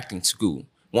to go to acting school.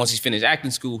 Once he's finished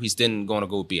acting school, he's then going to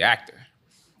go be an actor.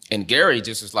 And Gary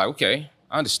just was like, okay,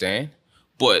 I understand.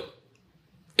 But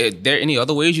are there any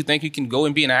other ways you think you can go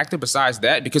and be an actor besides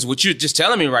that? Because what you're just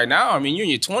telling me right now, I mean, you're in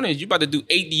your 20s, you're about to do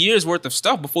 8 years worth of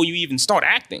stuff before you even start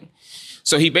acting.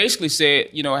 So he basically said,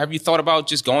 have you thought about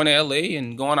just going to LA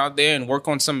and going out there and work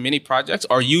on some mini projects,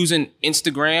 or using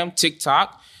Instagram,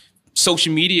 TikTok,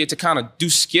 social media to kind of do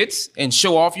skits and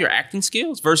show off your acting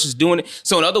skills versus doing it?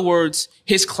 So in other words,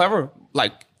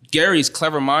 Gary's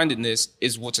clever-mindedness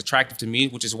is what's attractive to me,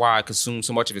 which is why I consume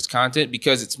so much of his content,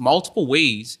 because it's multiple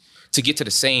ways to get to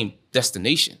the same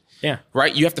destination. Yeah.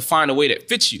 Right? You have to find a way that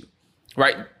fits you.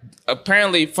 Right?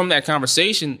 Apparently, from that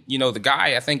conversation, the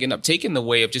guy, I think, ended up taking the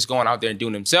way of just going out there and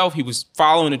doing himself. He was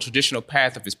following the traditional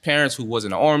path of his parents, who was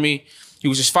in the Army. He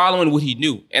was just following what he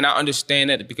knew. And I understand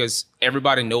that, because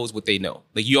everybody knows what they know.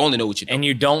 Like, you only know what you know. And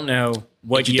you don't know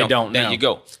what you don't know. There you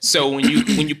go. So when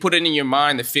you put it in your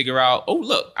mind to figure out, oh,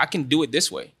 look, I can do it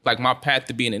this way. Like my path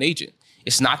to being an agent.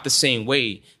 It's not the same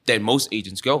way that most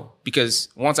agents go. Because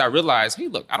once I realized, hey,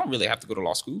 look, I don't really have to go to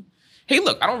law school. Hey,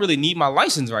 look, I don't really need my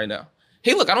license right now.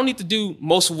 Hey, look, I don't need to do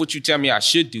most of what you tell me I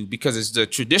should do, because it's the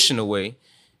traditional way.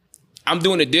 I'm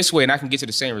doing it this way and I can get to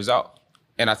the same result.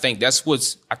 And I think that's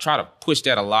I try to push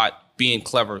that a lot, being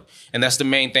clever. And that's the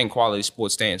main thing Quality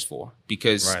Sports stands for,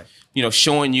 because,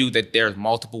 showing you that there's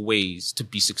multiple ways to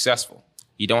be successful.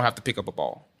 You don't have to pick up a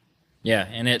ball. Yeah.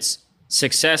 And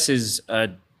success is a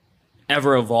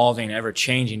ever evolving, ever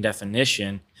changing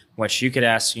definition. which you could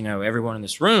ask, everyone in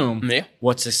this room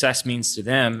what success means to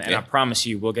them. And I promise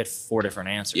you, we'll get 4 different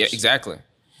answers. Yeah, exactly.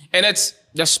 And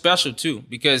that's special too,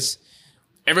 because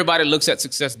everybody looks at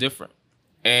success different.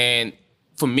 And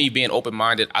for me, being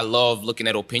open-minded, I love looking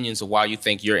at opinions of why you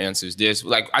think your answer is this.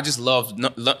 Like, I just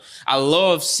I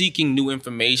love seeking new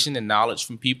information and knowledge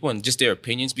from people and just their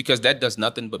opinions, because that does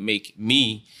nothing but make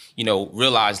me,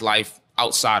 realize life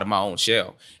outside of my own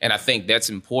shell. And I think that's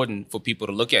important for people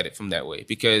to look at it from that way,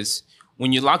 because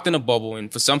when you're locked in a bubble,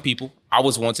 and for some people, I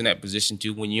was once in that position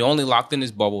too, when you're only locked in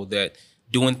this bubble that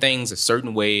doing things a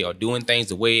certain way or doing things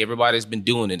the way everybody's been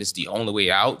doing it is the only way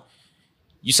out,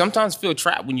 you sometimes feel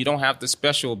trapped when you don't have the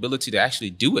special ability to actually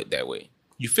do it that way.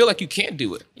 You feel like you can't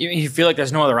do it. You feel like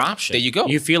there's no other option. There you go.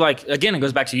 You feel like, again, it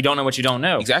goes back to you don't know what you don't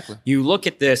know. Exactly. You look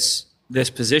at this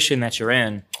position that you're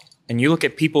in, and you look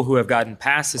at people who have gotten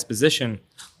past this position,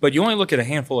 but you only look at a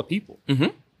handful of people. Mm-hmm.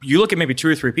 You look at maybe 2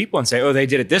 or 3 people and say, oh, they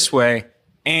did it this way,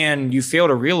 and you fail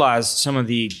to realize some of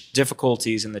the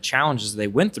difficulties and the challenges they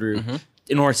went through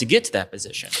in order to get to that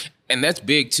position. And that's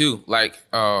big too. Like,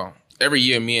 every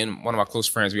year, me and one of my close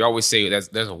friends, we always say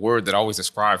there's a word that always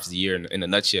describes the year in a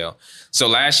nutshell. So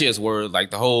last year's word,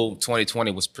 like the whole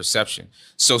 2020, was perception.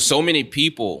 So many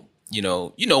people,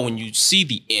 when you see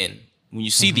the end, when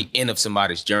you see the end of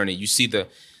somebody's journey, you see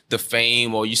the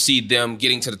fame, or you see them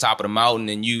getting to the top of the mountain,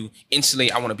 and you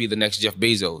instantly, I want to be the next Jeff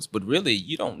Bezos. But really,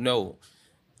 you don't know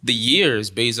the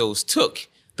years Bezos took,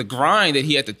 the grind that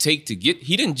he had to take to get.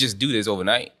 He didn't just do this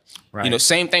overnight. Right.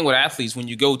 Same thing with athletes. When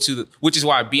you go to which is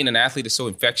why being an athlete is so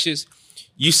infectious.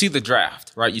 You see the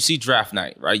draft, right? You see draft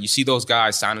night, right? You see those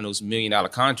guys signing those $1 million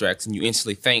contracts, and you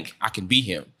instantly think, I can be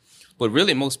him. But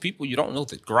really, most people, you don't know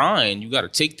the grind you got to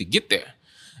take to get there.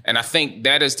 And I think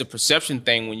that is the perception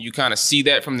thing. When you kind of see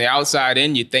that from the outside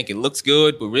in, you think it looks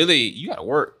good, but really, you got to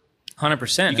work.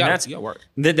 100%. You got to work.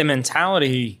 The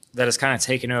mentality that has kind of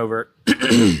taken over,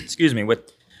 excuse me,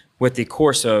 with the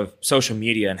course of social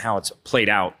media and how it's played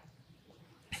out,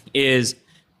 is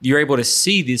you're able to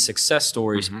see these success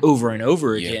stories over and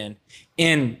over again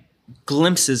in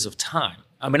glimpses of time.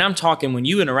 I mean, I'm talking when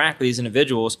you interact with these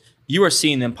individuals, you are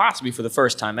seeing them possibly for the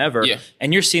first time ever,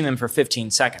 and you're seeing them for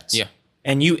 15 seconds. Yeah.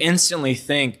 And you instantly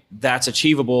think that's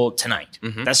achievable tonight.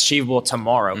 That's achievable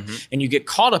tomorrow. And you get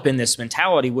caught up in this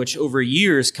mentality, which over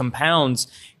years compounds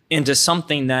into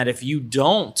something that if you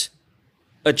don't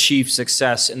achieve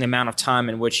success in the amount of time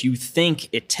in which you think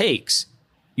it takes,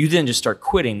 you then just start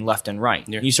quitting left and right.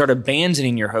 Yeah. You start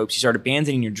abandoning your hopes. You start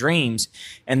abandoning your dreams.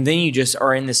 And then you just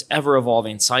are in this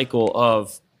ever-evolving cycle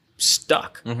of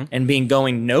stuck and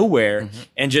going nowhere.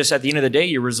 And just at the end of the day,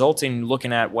 you're resulting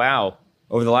looking at, wow,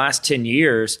 over the last 10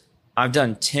 years, I've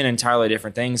done 10 entirely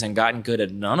different things and gotten good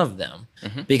at none of them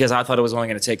because I thought it was only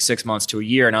going to take 6 months to a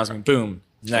year. And I was going, boom,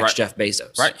 next Jeff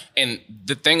Bezos. Right. And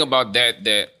the thing about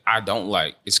that I don't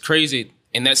like, it's crazy.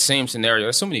 In that same scenario,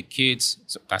 there's so many kids,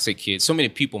 so many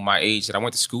people my age that I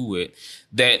went to school with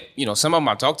that, some of them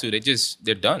I talk to,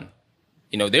 they're done.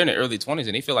 They're in their early 20s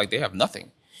and they feel like they have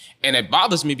nothing. And it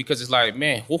bothers me because it's like,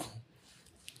 man,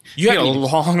 you have a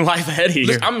long life ahead of you.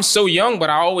 Listen, I'm so young, but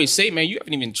I always say, man, you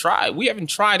haven't even tried. We haven't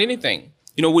tried anything.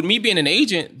 With me being an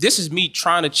agent, this is me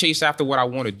trying to chase after what I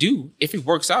want to do. If it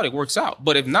works out, it works out.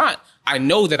 But if not, I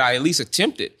know that I at least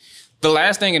attempted. The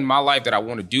last thing in my life that I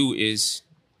want to do is,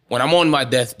 when I'm on my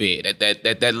deathbed,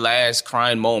 at that last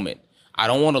crying moment, I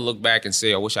don't want to look back and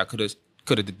say, I wish I could have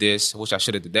did this. I wish I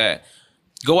should have did that.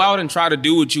 Go out and try to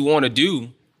do what you want to do,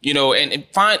 and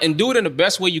find and do it in the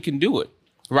best way you can do it,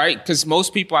 right? Because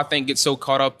most people, I think, get so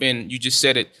caught up in, you just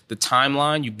said it, the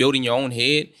timeline. You build in your own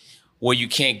head where you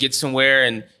can't get somewhere.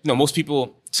 And, most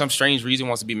people, some strange reason,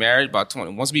 wants to be married by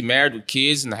 20, wants to be married with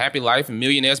kids and a happy life and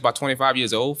millionaires by 25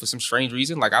 years old for some strange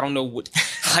reason. Like, I don't know what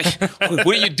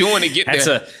are you doing to get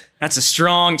there? That's a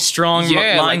strong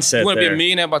mindset. You want to be a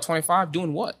millionaire by 25?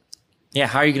 Doing what? Yeah,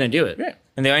 how are you going to do it? Yeah.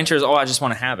 And the answer is, I just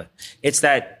want to have it. It's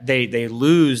that they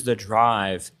lose the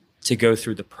drive to go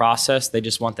through the process. They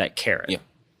just want that carrot. Yeah.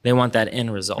 They want that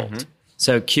end result.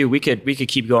 So Q, we could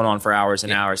keep going on for hours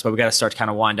and hours, but we got to start to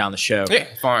kind of wind down the show. Yeah,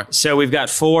 fine. So we've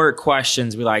got 4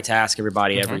 questions we like to ask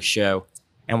everybody every show.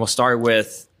 And we'll start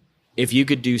with, if you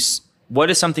could do,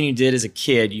 what is something you did as a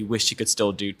kid you wish you could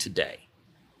still do today?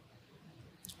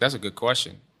 That's a good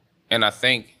question. And I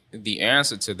think the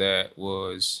answer to that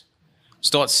was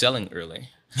start selling early.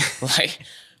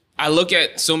 I look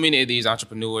at so many of these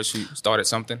entrepreneurs who started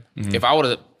something. If I would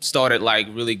have started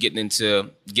really getting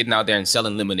out there and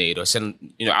selling lemonade or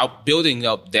selling, out building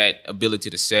up that ability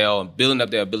to sell and building up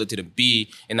that ability to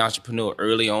be an entrepreneur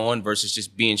early on versus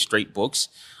just being straight books,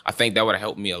 I think that would have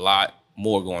helped me a lot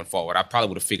more going forward. I probably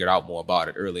would have figured out more about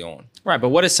it early on. Right. But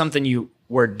what is something you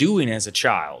were doing as a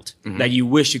child that you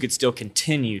wish you could still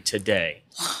continue today?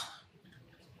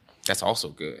 That's also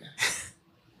good.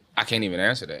 I can't even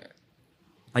answer that.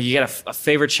 Like, you got a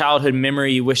favorite childhood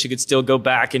memory you wish you could still go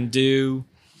back and do?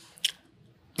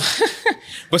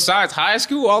 Besides high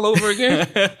school all over again?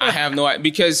 I have no idea.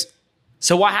 Because...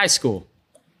 So why high school?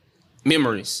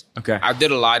 Memories. Okay. I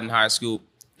did a lot in high school.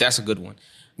 That's a good one.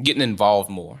 Getting involved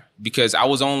more. Because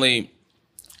I'm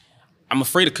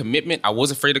afraid of commitment. I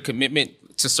was afraid of commitment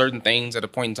to certain things at a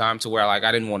point in time to where like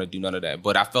I didn't want to do none of that.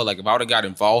 But I felt like if I would have got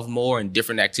involved more in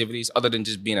different activities other than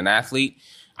just being an athlete,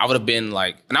 I would have been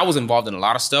like, and I was involved in a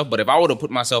lot of stuff, but if I would have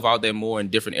put myself out there more in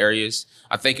different areas,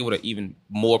 I think it would have even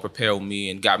more propelled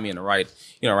me and got me in the right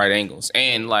angles.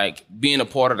 And like being a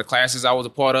part of the classes I was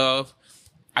a part of,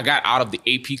 I got out of the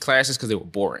AP classes because they were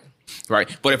boring,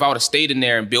 right? But if I would have stayed in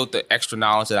there and built the extra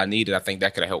knowledge that I needed, I think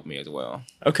that could have helped me as well.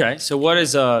 Okay. So what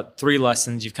is 3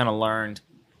 lessons you've kind of learned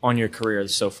on your career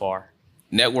so far?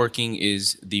 Networking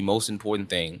is the most important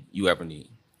thing you ever need.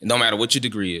 No matter what your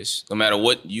degree is, no matter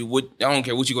I don't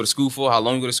care what you go to school for, how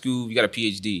long you go to school, you got a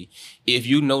PhD. If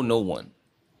you know no one,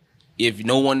 if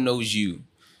no one knows you,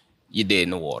 you're dead in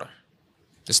the water.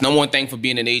 There's no one thing for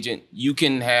being an agent. You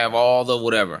can have all the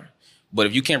whatever, but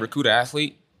if you can't recruit an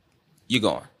athlete, you're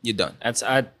gone. You're done.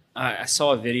 I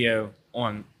saw a video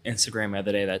on Instagram the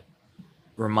other day that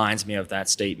reminds me of that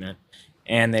statement.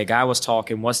 And the guy was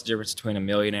talking, what's the difference between a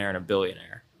millionaire and a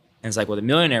billionaire? And it's like, well, the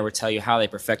millionaire would tell you how they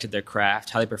perfected their craft,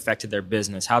 how they perfected their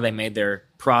business, how they made their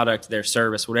product, their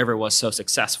service, whatever it was, so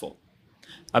successful.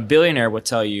 A billionaire would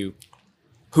tell you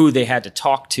who they had to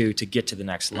talk to get to the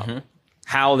next level,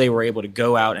 how they were able to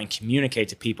go out and communicate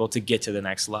to people to get to the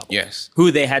next level, who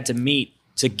they had to meet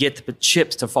to get the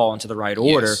chips to fall into the right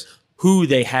order, who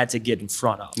they had to get in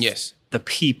front of, the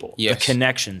people, the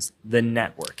connections, the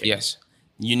networking. Yes,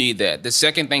 you need that. The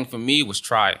second thing for me was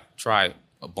try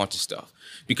a bunch of stuff.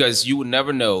 Because you would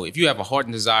never know if you have a heart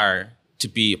and desire to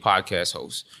be a podcast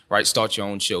host, right? Start your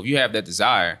own show. If you have that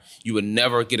desire, you would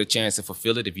never get a chance to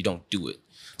fulfill it if you don't do it.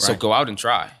 Right. So go out and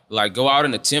try. Like go out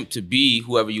and attempt to be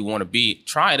whoever you want to be.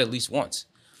 Try it at least once.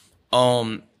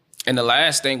 And the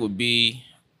last thing would be,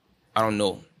 I don't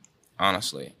know,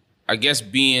 honestly. I guess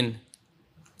being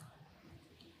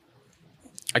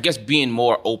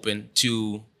more open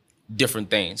to different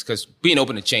things. Because being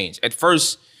open to change. At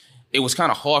first, it was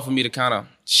kind of hard for me to kind of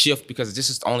shift because this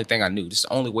is the only thing I knew. This is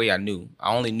the only way I knew.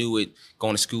 I only knew it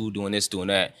going to school, doing this, doing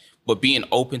that. But being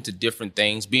open to different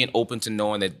things, being open to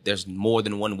knowing that there's more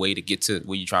than one way to get to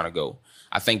where you're trying to go.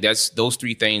 I think those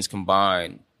 3 things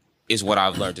combined is what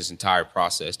I've learned this entire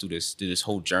process through this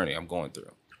whole journey I'm going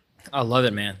through. I love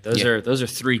it, man. Those are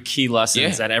 3 key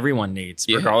lessons that everyone needs,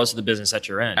 regardless of the business that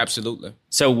you're in. Absolutely.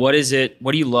 So what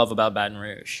do you love about Baton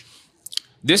Rouge?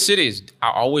 This city I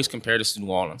always compare this to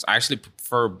New Orleans. I actually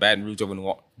prefer Baton Rouge over New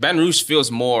Orleans. Baton Rouge feels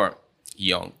more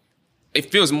young.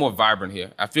 It feels more vibrant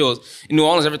here. I feel in New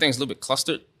Orleans, everything's a little bit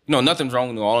clustered. Nothing's wrong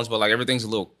with New Orleans, but like everything's a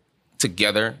little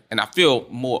together. And I feel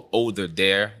more older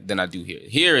there than I do here.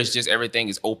 Here is just everything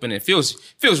is open. It feels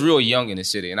real young in the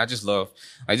city. And I just love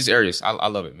like this area. I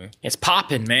love it, man. It's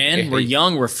popping, man. We're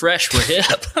young, we're fresh, we're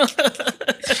hip.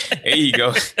 There you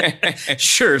go.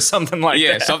 Sure, something like that.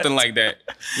 Yeah, something like that.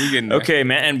 We getting there. Okay,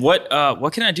 man. And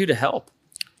what can I do to help?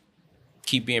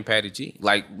 Keep being Patty G.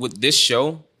 Like with this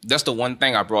show, that's the one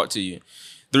thing I brought to you.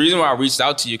 The reason why I reached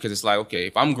out to you because it's like, okay,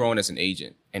 if I'm growing as an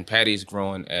agent and Patty is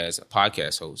growing as a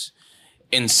podcast host,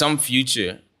 in some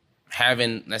future,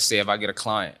 having, let's say if I get a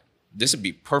client, this would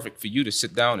be perfect for you to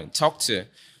sit down and talk to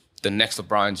the next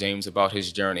LeBron James about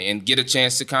his journey and get a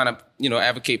chance to kind of,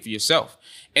 advocate for yourself.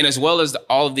 And as well as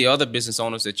all of the other business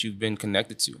owners that you've been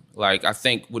connected to. Like, I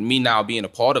think with me now being a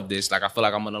part of this, like, I feel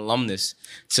like I'm an alumnus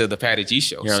to the Patty G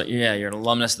show. You're an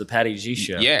alumnus of the Patty G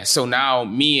show. Yeah, so now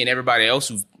me and everybody else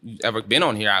who's ever been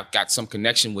on here, I've got some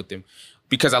connection with them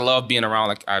because I love being around,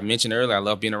 like I mentioned earlier, I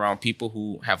love being around people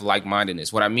who have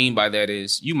like-mindedness. What I mean by that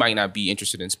is you might not be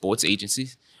interested in sports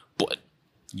agencies, but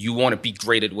you want to be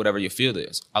great at whatever your field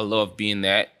is. I love being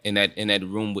in that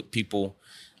room with people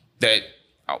that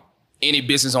any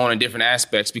business owner in different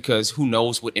aspects because who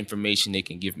knows what information they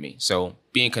can give me. So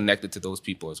being connected to those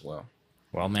people as well.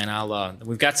 Well, man,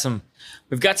 we've got some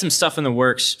stuff in the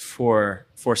works for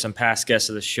some past guests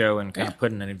of the show and kind of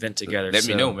putting an event together. Let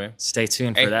me know, man. Stay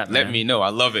tuned for that, man. Let me know. I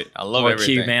love it. I love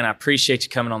everything. Q, man, I appreciate you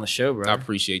coming on the show, bro. I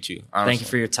appreciate you. Honestly. Thank you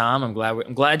for your time.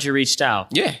 I'm glad you reached out.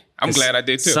 Yeah, I'm glad I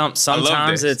did too.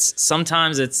 Sometimes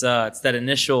it's that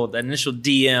initial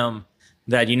DM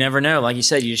that you never know. Like you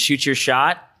said, you shoot your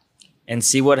shot. and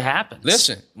see what happens.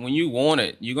 Listen, when you want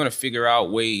it, you're going to figure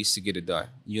out ways to get it done.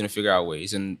 You're going to figure out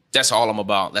ways. And that's all I'm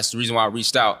about. That's the reason why I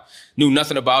reached out. Knew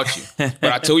nothing about you.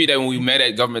 But I told you that when we met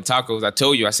at Government Tacos,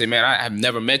 I said, man, I have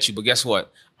never met you, but guess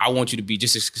what? I want you to be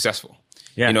just as successful.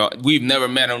 Yeah. You know, we've never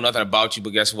met, I know nothing about you, but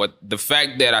guess what? The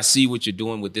fact that I see what you're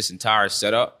doing with this entire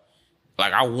setup,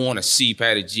 like, I want to see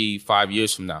Patty G 5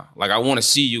 years from now. Like, I want to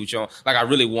see you, John. Like, I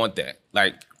really want that.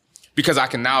 Like, because I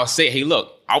can now say, hey,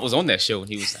 look, I was on that show when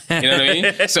he was, you know what I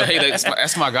mean? So, hey,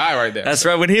 that's my guy right there. That's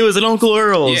right. When he was at Uncle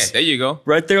Earl's. Yeah, there you go.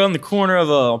 Right there on the corner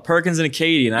of Perkins and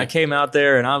Acadian. I came out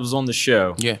there and I was on the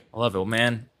show. Yeah. I love it. Well,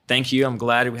 man, thank you. I'm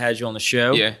glad we had you on the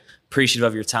show. Yeah. Appreciative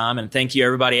of your time. And thank you,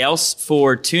 everybody else,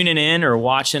 for tuning in or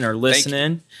watching or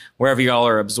listening. Wherever y'all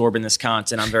are absorbing this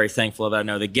content, I'm very thankful of it. I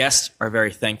know the guests are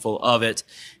very thankful of it.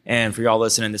 And for y'all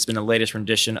listening, this has been the latest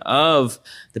rendition of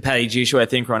the Patty G Show. I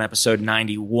think we're on episode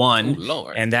 91. Ooh,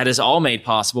 Lord. And that is all made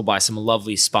possible by some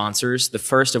lovely sponsors, the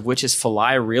first of which is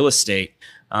Falaya Real Estate.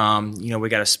 We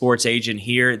got a sports agent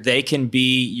here. They can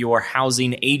be your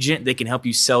housing agent. They can help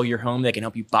you sell your home. They can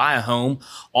help you buy a home,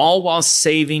 all while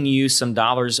saving you some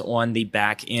dollars on the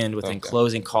back end within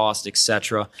closing costs,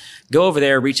 etc. Go over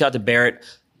there, reach out to Barrett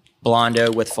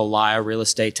Blondo with Falaya Real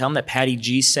Estate. Tell them that Patty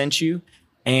G sent you,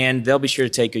 and they'll be sure to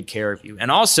take good care of you.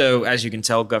 And also, as you can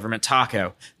tell, Government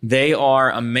Taco. They are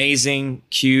amazing.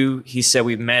 Q, he said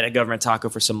we've met at Government Taco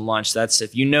for some lunch. That's,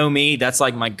 if you know me, that's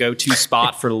like my go-to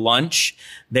spot for lunch.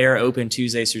 They're open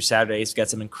Tuesdays through Saturdays. Got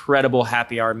some incredible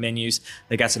happy hour menus.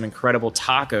 They got some incredible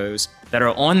tacos that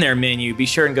are on their menu. Be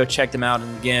sure and go check them out.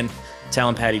 And again, tell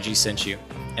them Patty G sent you.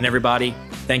 And everybody,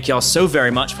 thank y'all so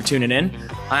very much for tuning in.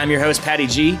 I'm your host, Patty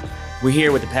G. We're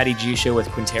here with the Patty G Show with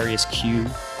Quintarius Q.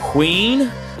 Queen,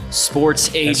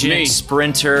 sports agent,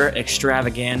 sprinter,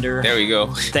 extravaganza. There we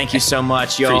go. Thank you so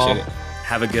much, y'all. Appreciate it.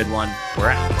 Have a good one. We're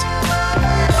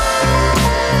out.